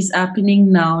 no, it's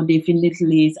happening now.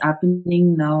 Definitely, it's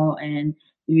happening now, and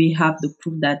we have the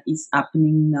proof that it's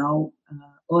happening now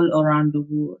all around the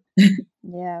world.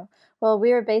 Yeah. Well,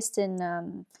 we are based in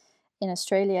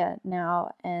Australia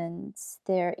now, and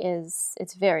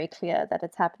it's very clear that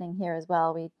it's happening here as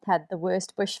well. We had the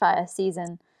worst bushfire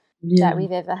season that Yeah,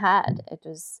 we've ever had. It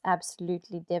was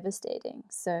absolutely devastating.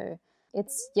 So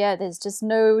there's just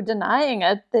no denying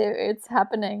it. It's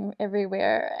happening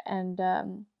everywhere, and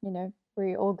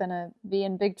we're all gonna be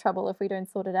in big trouble if we don't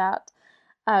sort it out.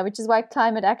 Which is why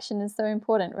climate action is so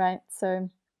important, right? So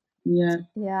yeah.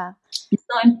 yeah. It's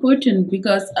so important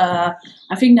because I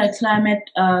think that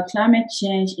climate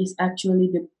change is actually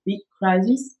the big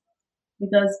crisis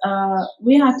because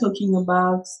we are talking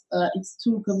about it's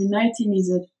true. COVID-19 is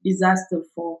a disaster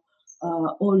for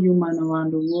all human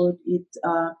around the world. It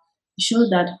shows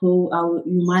that how our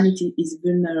humanity is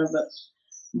vulnerable.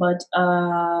 But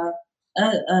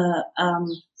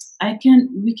I can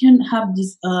we can have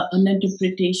this an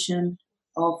interpretation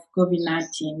of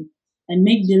COVID-19 and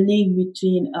make the link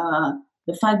between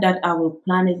the fact that our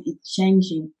planet is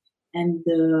changing and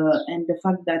the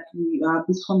fact that we are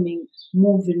becoming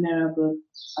more vulnerable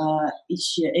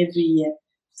each year, every year.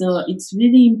 So it's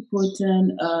really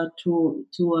important to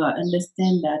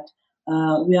understand that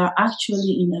we are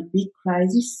actually in a big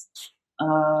crisis,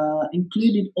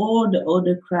 included all the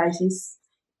other crises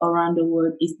around the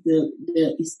world is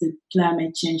the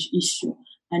climate change issue.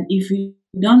 And if we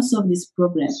don't solve this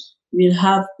problem, we'll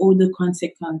have other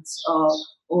consequences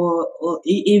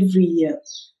every year.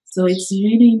 So it's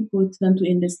really important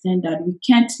to understand that we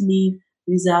can't live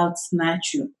without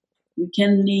nature. We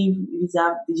can live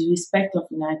without the respect of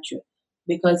nature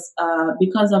because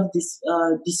of this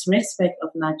disrespect of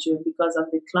nature, because of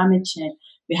the climate change,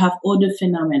 we have other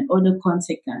phenomena, other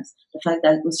consequences. The fact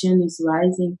that ocean is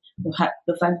rising, the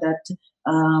fact that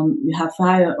we have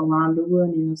fire around the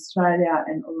world in Australia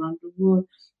and around the world,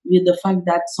 with the fact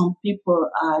that some people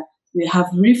are we have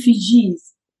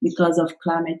refugees because of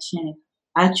climate change.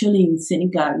 Actually, in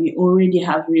Senegal, we already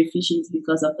have refugees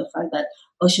because of the fact that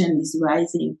ocean is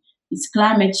rising. It's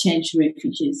climate change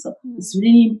refugees. So it's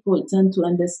really important to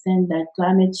understand that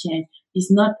climate change is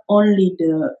not only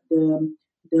the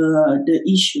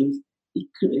issues.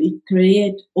 It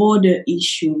creates other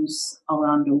issues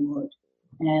around the world,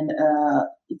 and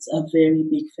it's a very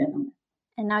big phenomenon.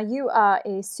 And now you are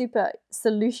a super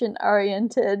solution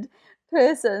oriented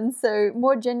person. So,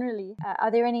 more generally,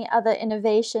 are there any other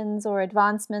innovations or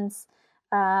advancements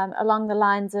along the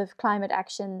lines of climate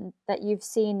action that you've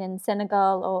seen in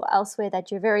Senegal or elsewhere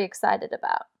that you're very excited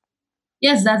about?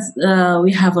 Yes, that's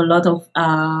we have a lot of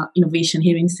innovation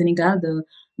here in Senegal.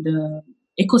 The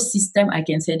ecosystem, I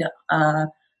can say, the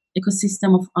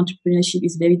ecosystem of entrepreneurship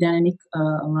is very dynamic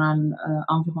around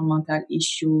environmental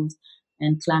issues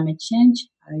and climate change.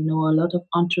 I know a lot of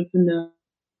entrepreneurs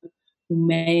who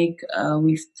make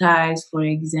with ties, for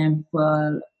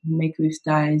example, who make with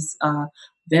ties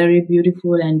very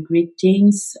beautiful and great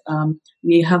things.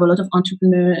 We have a lot of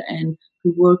entrepreneurs and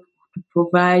we work to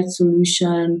provide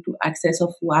solution to access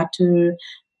of water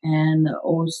and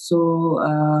also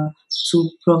to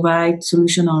provide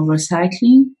solution on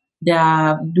recycling. They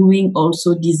are doing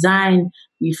also design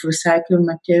with recycled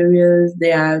materials.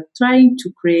 They are trying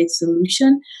to create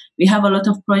solution. We have a lot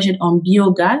of project on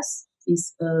biogas.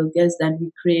 Is gas that we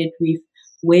create with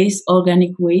waste,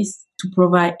 organic waste, to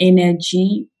provide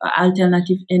energy,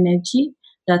 alternative energy.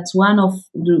 That's one of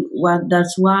the one.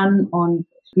 That's one on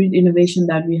great innovation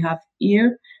that we have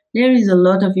here. There is a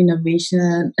lot of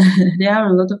innovation. There are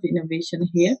a lot of innovation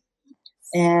here,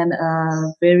 and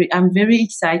I'm very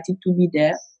excited to be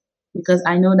there because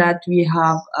I know that we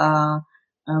have a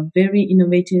very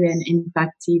innovative and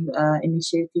impactful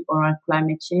initiative around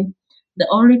climate change. The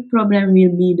only problem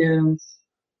will be the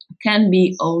can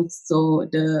be also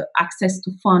the access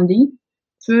to funding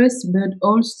first, but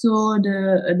also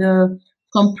the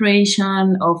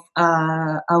comprehension of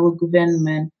our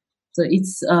government. So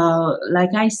it's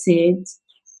like I said,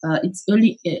 it's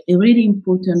really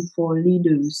important for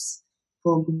leaders,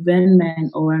 for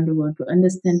government around the world to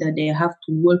understand that they have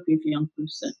to work with young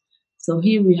person. So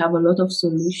here we have a lot of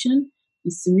solution.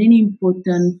 It's really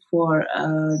important for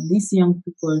these young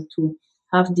people to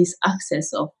have this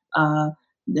access of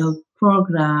the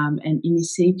program and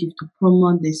initiative to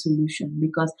promote the solution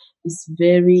because it's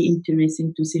very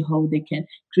interesting to see how they can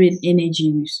create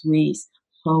energy with waste,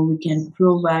 how we can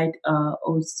provide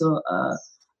also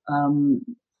um,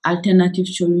 alternative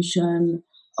solution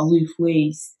with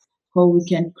waste, how we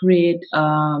can create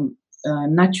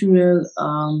natural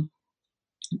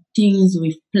things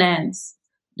with plants.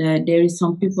 There is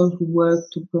some people who work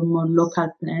to promote local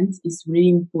plants. It's really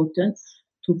important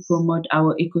to promote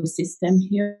our ecosystem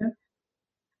here.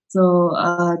 So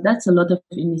that's a lot of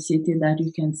initiative that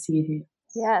you can see here.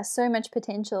 Yeah, so much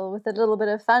potential with a little bit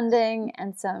of funding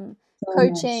and some So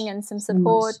coaching much, and some so much.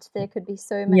 support. There could be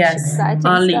so much Yes, exciting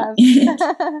only. stuff.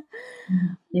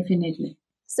 Definitely.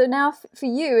 So now for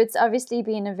you, it's obviously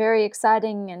been a very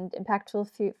exciting and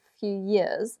impactful few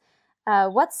years.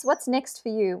 What's next for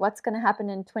you? What's going to happen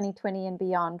in 2020 and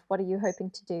beyond? What are you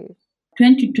hoping to do?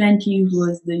 2020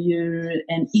 was the year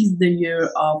and is the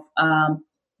year of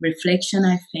reflection,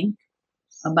 I think,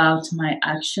 about my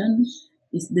action.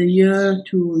 It's the year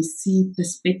to see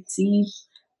perspective,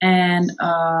 and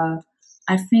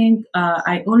I think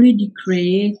I already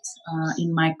create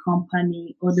in my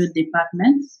company other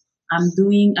departments. I'm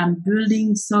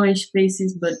building storage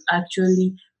spaces, but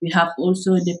actually we have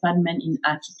also a department in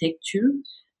architecture.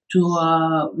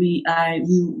 We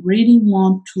really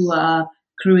want to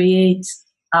create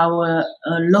our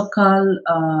local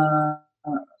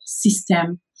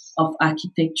system of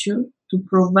architecture to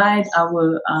provide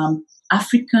our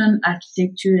African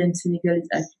architecture and Senegalese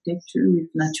architecture with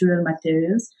natural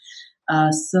materials.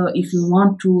 So if you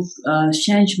want to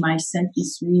change mindset,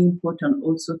 it's really important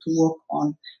also to work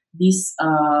on this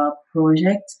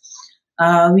project.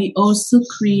 We also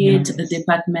create a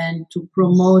department to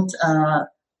promote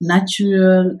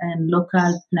natural and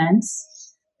local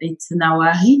plants. It's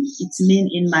Nawahi. It's mean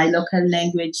in my local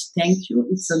language, thank you.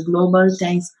 It's a global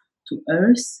thanks to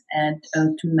earth and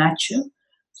to nature.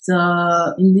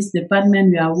 So in this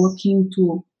department, we are working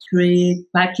to create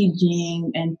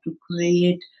packaging and to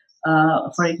create,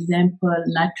 for example,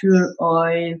 natural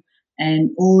oil and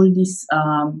all these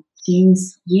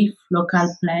things with local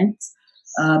plants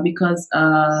because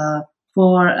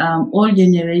for old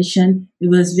generation, it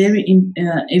was very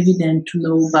evident to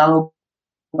know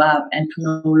baobab and to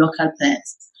know local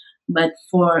plants. But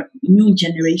for new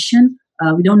generation,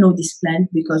 we don't know this plant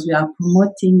because we are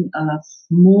promoting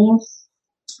more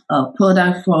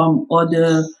product from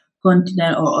other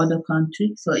continent or other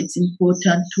country. So it's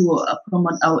important to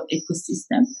promote our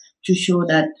ecosystem to show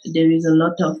that there is a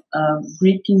lot of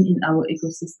great thing in our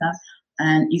ecosystem.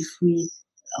 And if we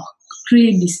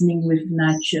create this link with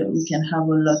nature, we can have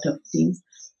a lot of things.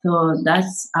 So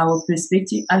that's our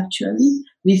perspective actually.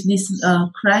 With this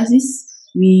crisis,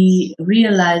 we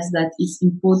realize that it's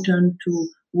important to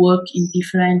work in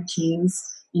different things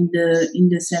in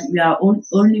the sense we are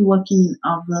only working in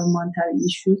environmental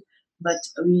issues, but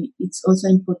it's also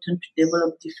important to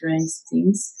develop different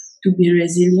things to be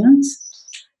resilient.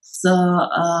 So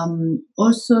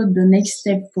also the next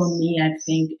step for me, I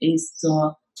think, is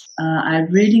to I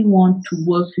really want to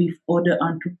work with other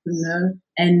entrepreneurs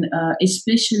and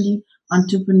especially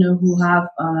entrepreneurs who have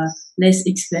less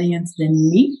experience than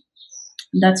me.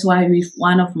 That's why with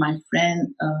one of my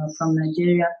friends from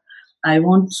Nigeria, I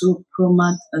want to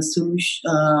promote a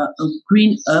solution, a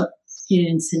green hub here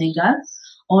in Senegal,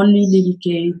 only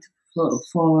dedicated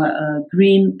for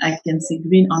green, I can say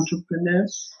green entrepreneur,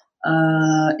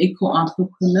 eco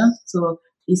entrepreneur. So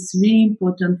it's really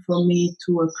important for me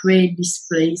to create this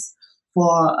place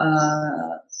for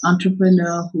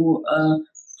entrepreneur who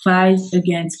fight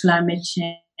against climate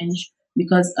change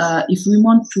because if we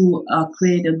want to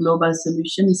create a global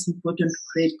solution, it's important to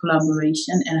create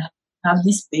collaboration and have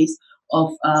this space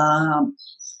of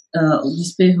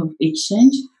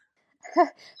exchange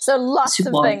So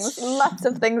support. lots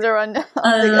of things are on A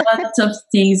the lot of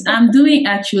things. I'm doing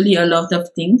actually a lot of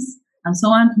things. I'm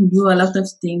someone who do a lot of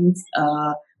things.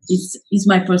 It's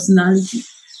my personality,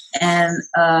 and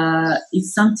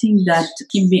it's something that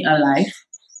keep me alive.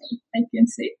 I can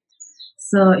say.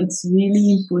 So it's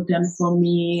really important for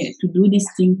me to do this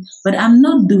thing, but I'm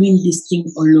not doing this thing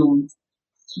alone.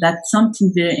 That's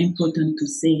something very important to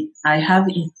say. I have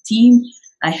a team.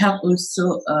 I have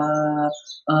also a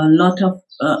lot of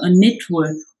a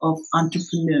network of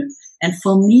entrepreneurs. And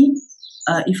for me,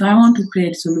 if I want to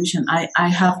create solution, I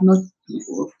have not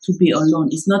to be alone.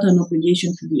 It's not an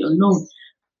obligation to be alone.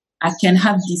 I can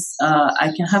have this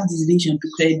vision to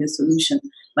create the solution,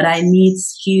 but I need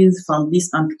skills from this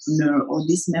entrepreneur or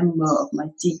this member of my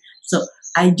team. So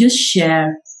I just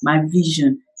share my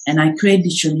vision and I create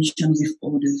the solution with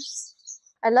others.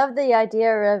 I love the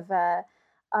idea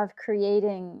of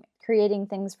creating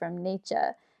things from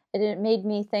nature. It made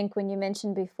me think when you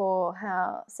mentioned before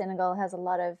how Senegal has a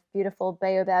lot of beautiful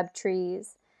baobab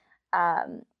trees.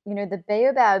 The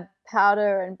baobab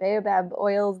powder and baobab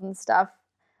oils and stuff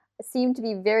seem to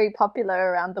be very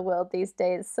popular around the world these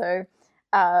days. So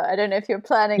I don't know if you're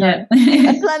planning Yeah.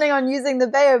 on using the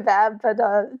baobab, but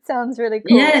it sounds really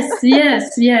cool.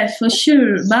 Yes, for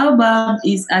sure. Baobab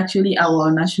is actually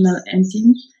our national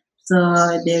anthem. So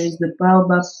there is the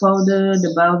baobab powder,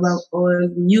 the baobab oil.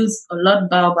 We use a lot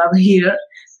baobab here.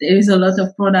 There is a lot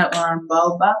of product around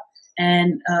baobab,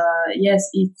 and yes,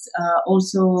 it's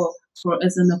also for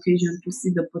us an occasion to see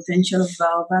the potential of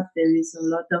baobab. There is a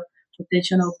lot of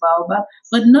potential of baobab,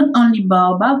 but not only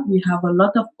baobab. We have a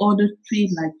lot of other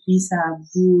trees like bisa,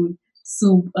 bul,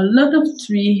 so a lot of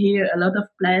tree here, a lot of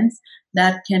plants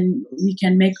that we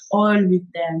can make oil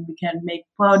with them. We can make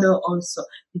powder also.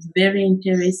 It's very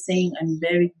interesting and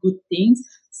very good things.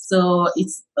 So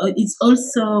it's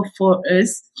also for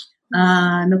us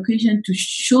an occasion to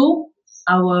show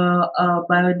our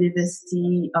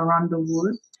biodiversity around the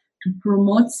world, to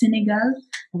promote Senegal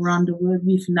around the world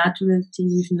with natural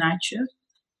things, with nature,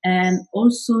 and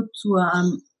also to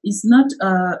it's not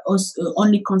also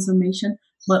only consumption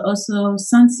but also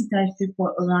sensitize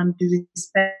people around the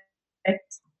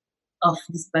respect of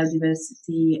this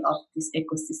biodiversity of this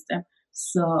ecosystem.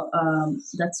 So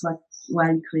that's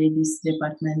why we create this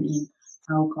department in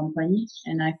our company,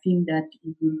 and I think that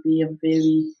it will be a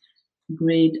very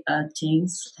great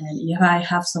things. And if I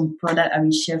have some product, I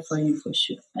will share for you for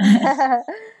sure.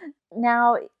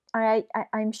 Now,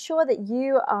 I'm sure that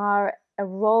you are a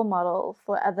role model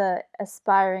for other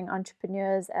aspiring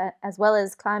entrepreneurs as well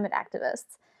as climate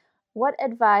activists. What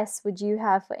advice would you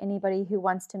have for anybody who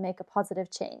wants to make a positive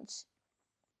change?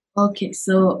 Okay,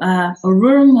 so a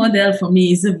role model for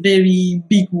me is a very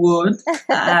big word.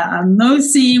 I'm not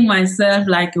seeing myself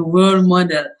like a role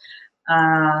model.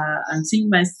 I'm seeing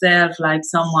myself like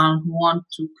someone who want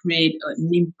to create an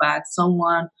impact,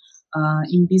 someone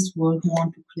in this world who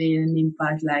want to create an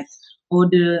impact like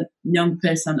other young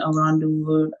person around the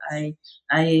world.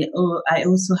 I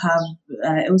also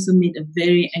meet a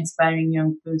very inspiring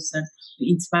young person who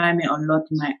inspire me a lot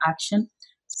in my action.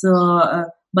 So,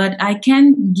 but I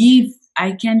can give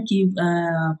advice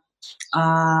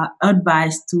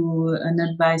to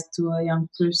a young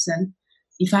person.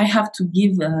 If I have to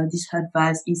give this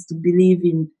advice, is to believe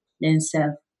in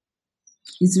themselves.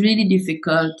 It's really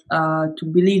difficult to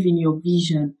believe in your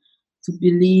vision, to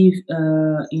believe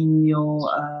in your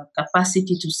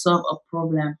capacity to solve a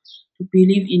problem, to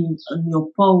believe in your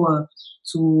power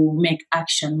to make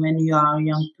action when you are a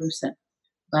young person.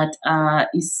 But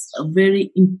it's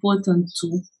very important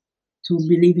to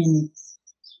believe in it.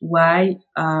 Why?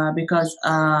 Because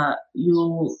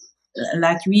you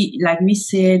like we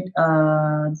said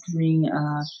during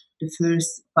the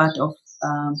first part of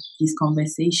this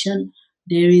conversation,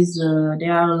 there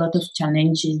are a lot of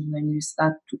challenges when you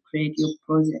start to create your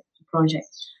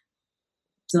project.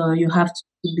 So you have to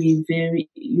believe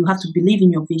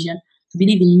in your vision, to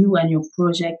believe in you and your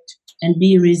project, and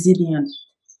be resilient.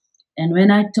 And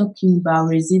when I'm talking about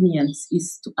resilience,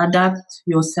 is to adapt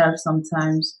yourself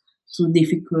sometimes to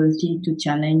difficulty, to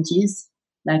challenges.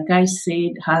 Like I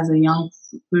said, as a young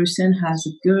person, as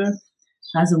a girl,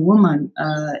 as a woman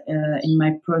in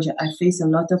my project, I face a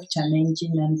lot of challenges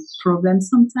and problems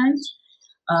sometimes,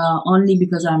 only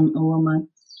because I'm a woman.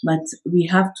 But we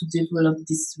have to develop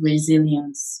this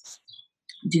resilience.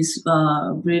 This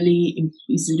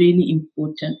is really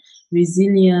important.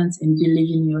 Resilience and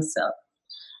believing in yourself.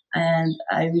 And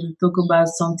I will talk about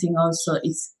something also.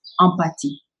 It's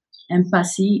empathy.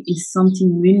 Empathy is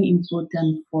something really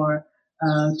important for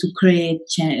to create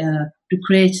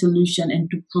solution and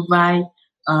to provide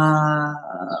uh,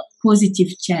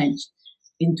 positive change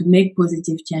and to make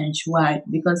positive change. Why?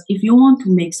 Because if you want to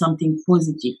make something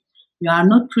positive, you are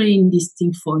not creating this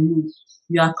thing for you.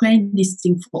 You are creating this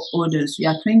thing for others. You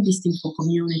are creating this thing for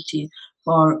community,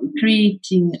 for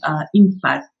creating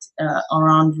impact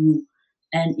around you.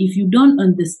 And if you don't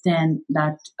understand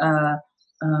that,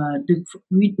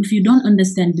 if you don't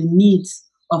understand the needs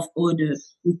of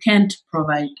others, you can't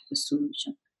provide a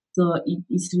solution. So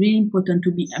it's really important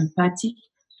to be empathic,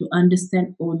 to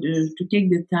understand others, to take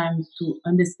the time to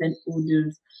understand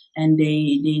others and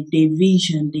their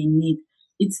vision, they need.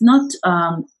 It's not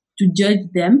to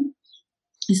judge them,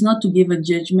 it's not to give a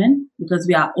judgment because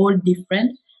we are all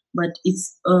different, but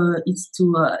it's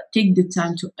to take the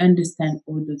time to understand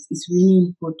others. It's really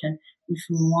important if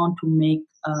we want to make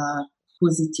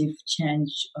positive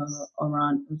change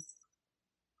around us.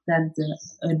 That's the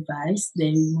advice. There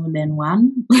is more than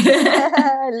one.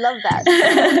 I love that.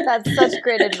 That's such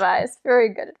great advice. Very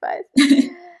good advice.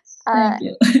 Thank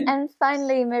you. And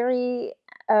finally, Marie,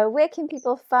 where can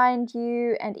people find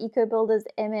you and EcoBuilders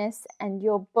MS and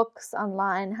your books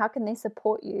online? How can they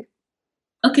support you?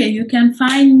 Okay, you can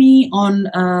find me on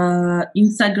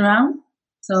Instagram.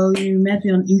 So we met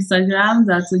on Instagram.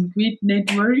 That's a great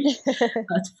network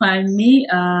to find me.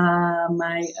 On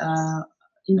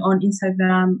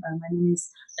Instagram, my name is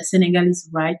a Senegalese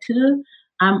writer.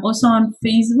 I'm also on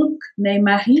Facebook, named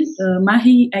Mahi.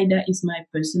 Mahi Aïda is my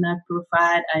personal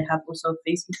profile. I have also a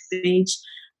Facebook page,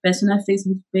 personal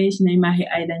Facebook page, named Mahi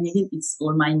Aïda Ndiéguène. It's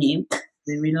all my name,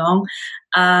 very long.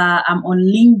 I'm on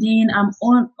LinkedIn. I'm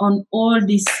on all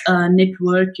this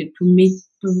network to meet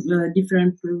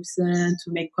different person,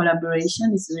 to make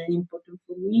collaboration. It's very important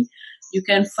for me. You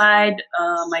can find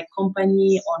my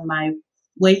company on my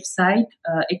website,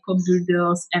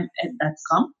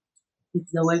 ecobuildersmf.com.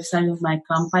 It's the website of my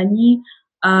company.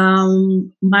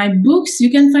 My books, you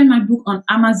can find my book on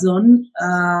Amazon.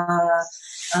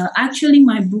 Actually,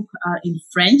 my book are in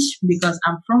French because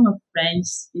I'm from a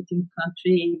French-speaking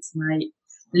country. It's my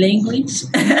language.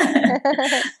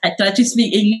 I try to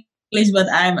speak English, but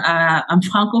I'm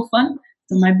francophone.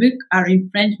 So my book are in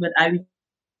French, but I will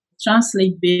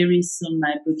translate very soon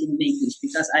my book in English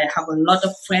because I have a lot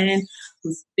of friends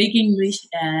who speak English,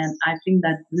 and I think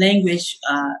that language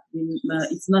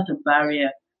it's not a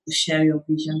barrier to share your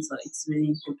vision. So it's really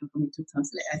important for me to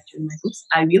translate actually my books.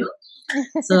 I will.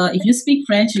 So if you speak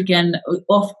French, you can,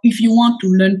 or if you want to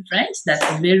learn French, that's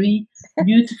a very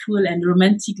beautiful and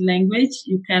romantic language.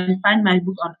 You can find my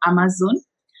book on Amazon.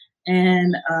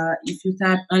 And if you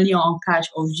type only on Cash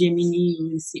or Gemini, you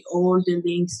will see all the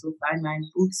links to find my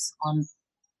books on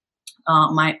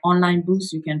my online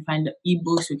books. You can find the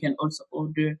ebooks. You can also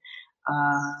order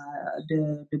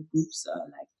the books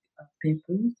like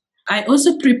paper. I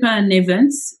also prepare an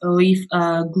event with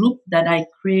a group that I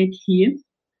create here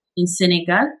in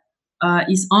Senegal.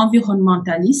 Is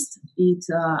environmentalist.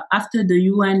 It's after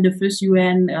the first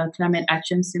UN Climate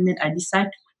Action Summit. I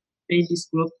decided to create this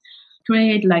group,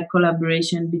 create like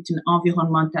collaboration between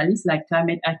environmentalists, like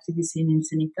climate activists in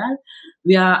Senegal.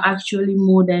 We are actually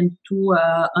more than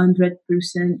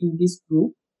 200% in this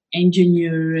group.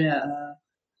 Engineer,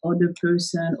 other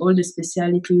person, all the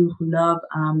specialty who love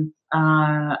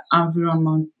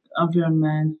environment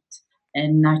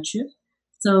and nature.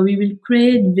 So we will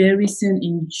create very soon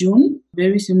in June.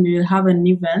 Very soon we will have an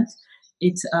event.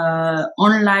 It's an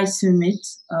online summit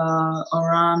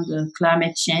around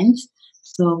climate change.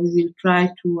 So we will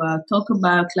try to talk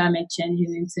about climate change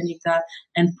here in Senegal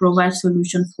and provide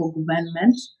solutions for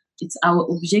government. It's our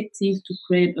objective to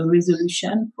create a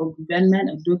resolution for government,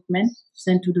 a document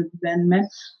sent to the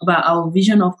government about our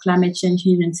vision of climate change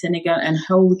here in Senegal and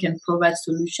how we can provide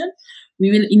solutions. We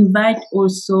will invite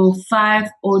also 5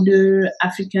 other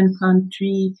African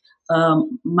countries,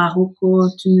 Morocco,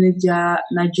 Tunisia,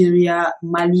 Nigeria,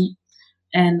 Mali,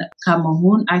 and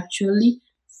Cameroon actually.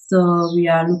 So we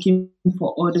are looking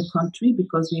for other countries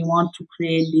because we want to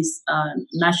create this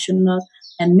national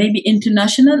and maybe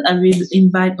international. I will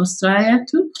invite Australia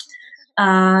too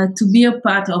to be a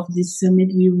part of this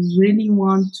summit. We really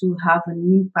want to have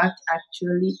an impact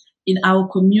actually in our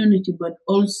community, but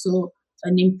also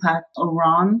an impact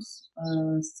around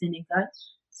Senegal.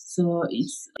 So it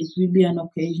will be an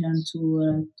occasion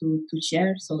to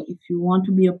share. So if you want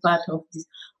to be a part of this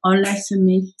online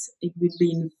summit, it will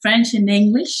be in French and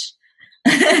English,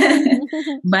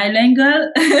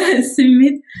 bilingual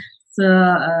summit. So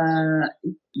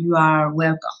you are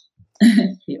welcome.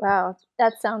 Wow,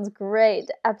 that sounds great.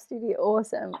 Absolutely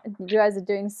awesome. You guys are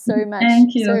doing so much,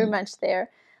 Thank you. so much there.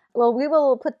 Well, we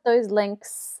will put those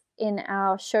links in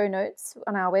our show notes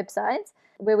on our website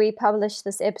where we publish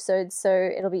this episode, so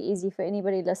it'll be easy for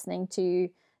anybody listening to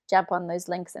jump on those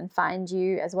links and find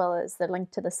you, as well as the link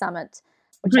to the summit,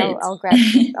 which I'll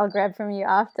grab from you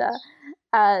after.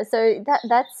 So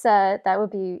that would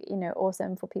be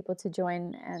awesome for people to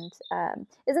join. And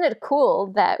isn't it cool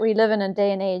that we live in a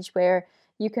day and age where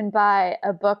you can buy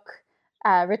a book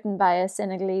written by a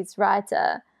Senegalese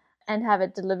writer and have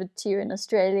it delivered to you in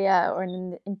Australia or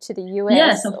into the US,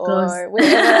 yes, of course, or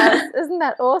wherever else? Isn't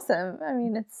that awesome? I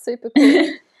mean, it's super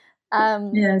cool.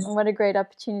 Yes. What a great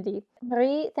opportunity.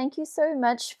 Marie, thank you so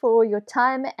much for your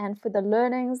time and for the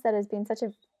learnings. That has been such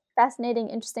a fascinating,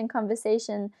 interesting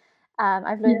conversation.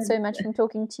 I've learned so much from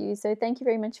talking to you. So thank you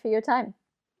very much for your time.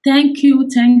 Thank you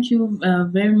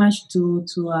very much to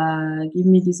give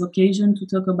me this occasion to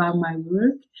talk about my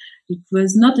work. It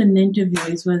was not an interview;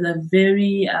 it was a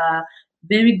very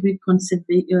great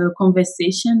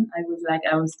conversation. I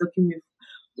was talking with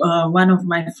one of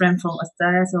my friends from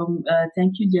Australia. So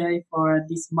thank you, Ndéye, for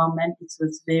this moment. It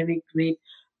was very great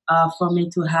for me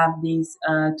to have this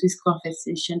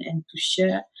conversation and to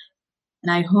share.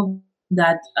 And I hope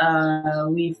that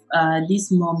with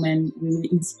this moment, we will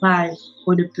inspire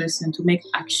other person to make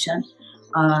action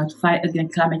to fight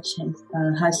against climate change.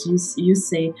 As you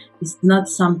say, it's not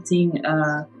something.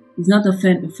 It's not a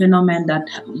phenomenon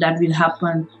that will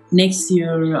happen next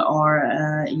year or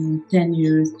in 10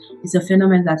 years. It's a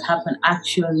phenomenon that happened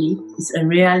actually. It's a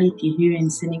reality here in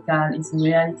Senegal. It's a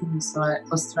reality in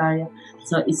Australia.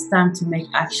 So it's time to make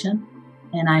action.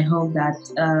 And I hope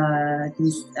that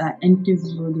this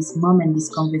interview, this moment, this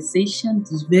conversation,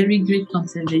 this very great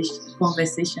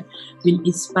conversation will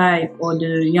inspire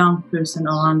other young person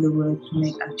around the world to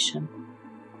make action.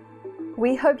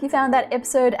 We hope you found that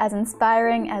episode as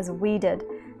inspiring as we did.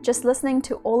 Just listening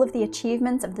to all of the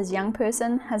achievements of this young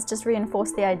person has just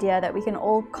reinforced the idea that we can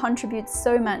all contribute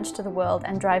so much to the world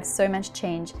and drive so much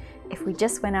change if we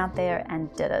just went out there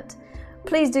and did it.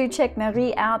 Please do check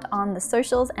Marie out on the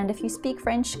socials, and if you speak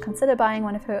French, consider buying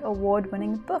one of her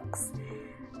award-winning books.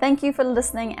 Thank you for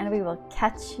listening, and we will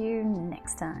catch you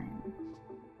next time.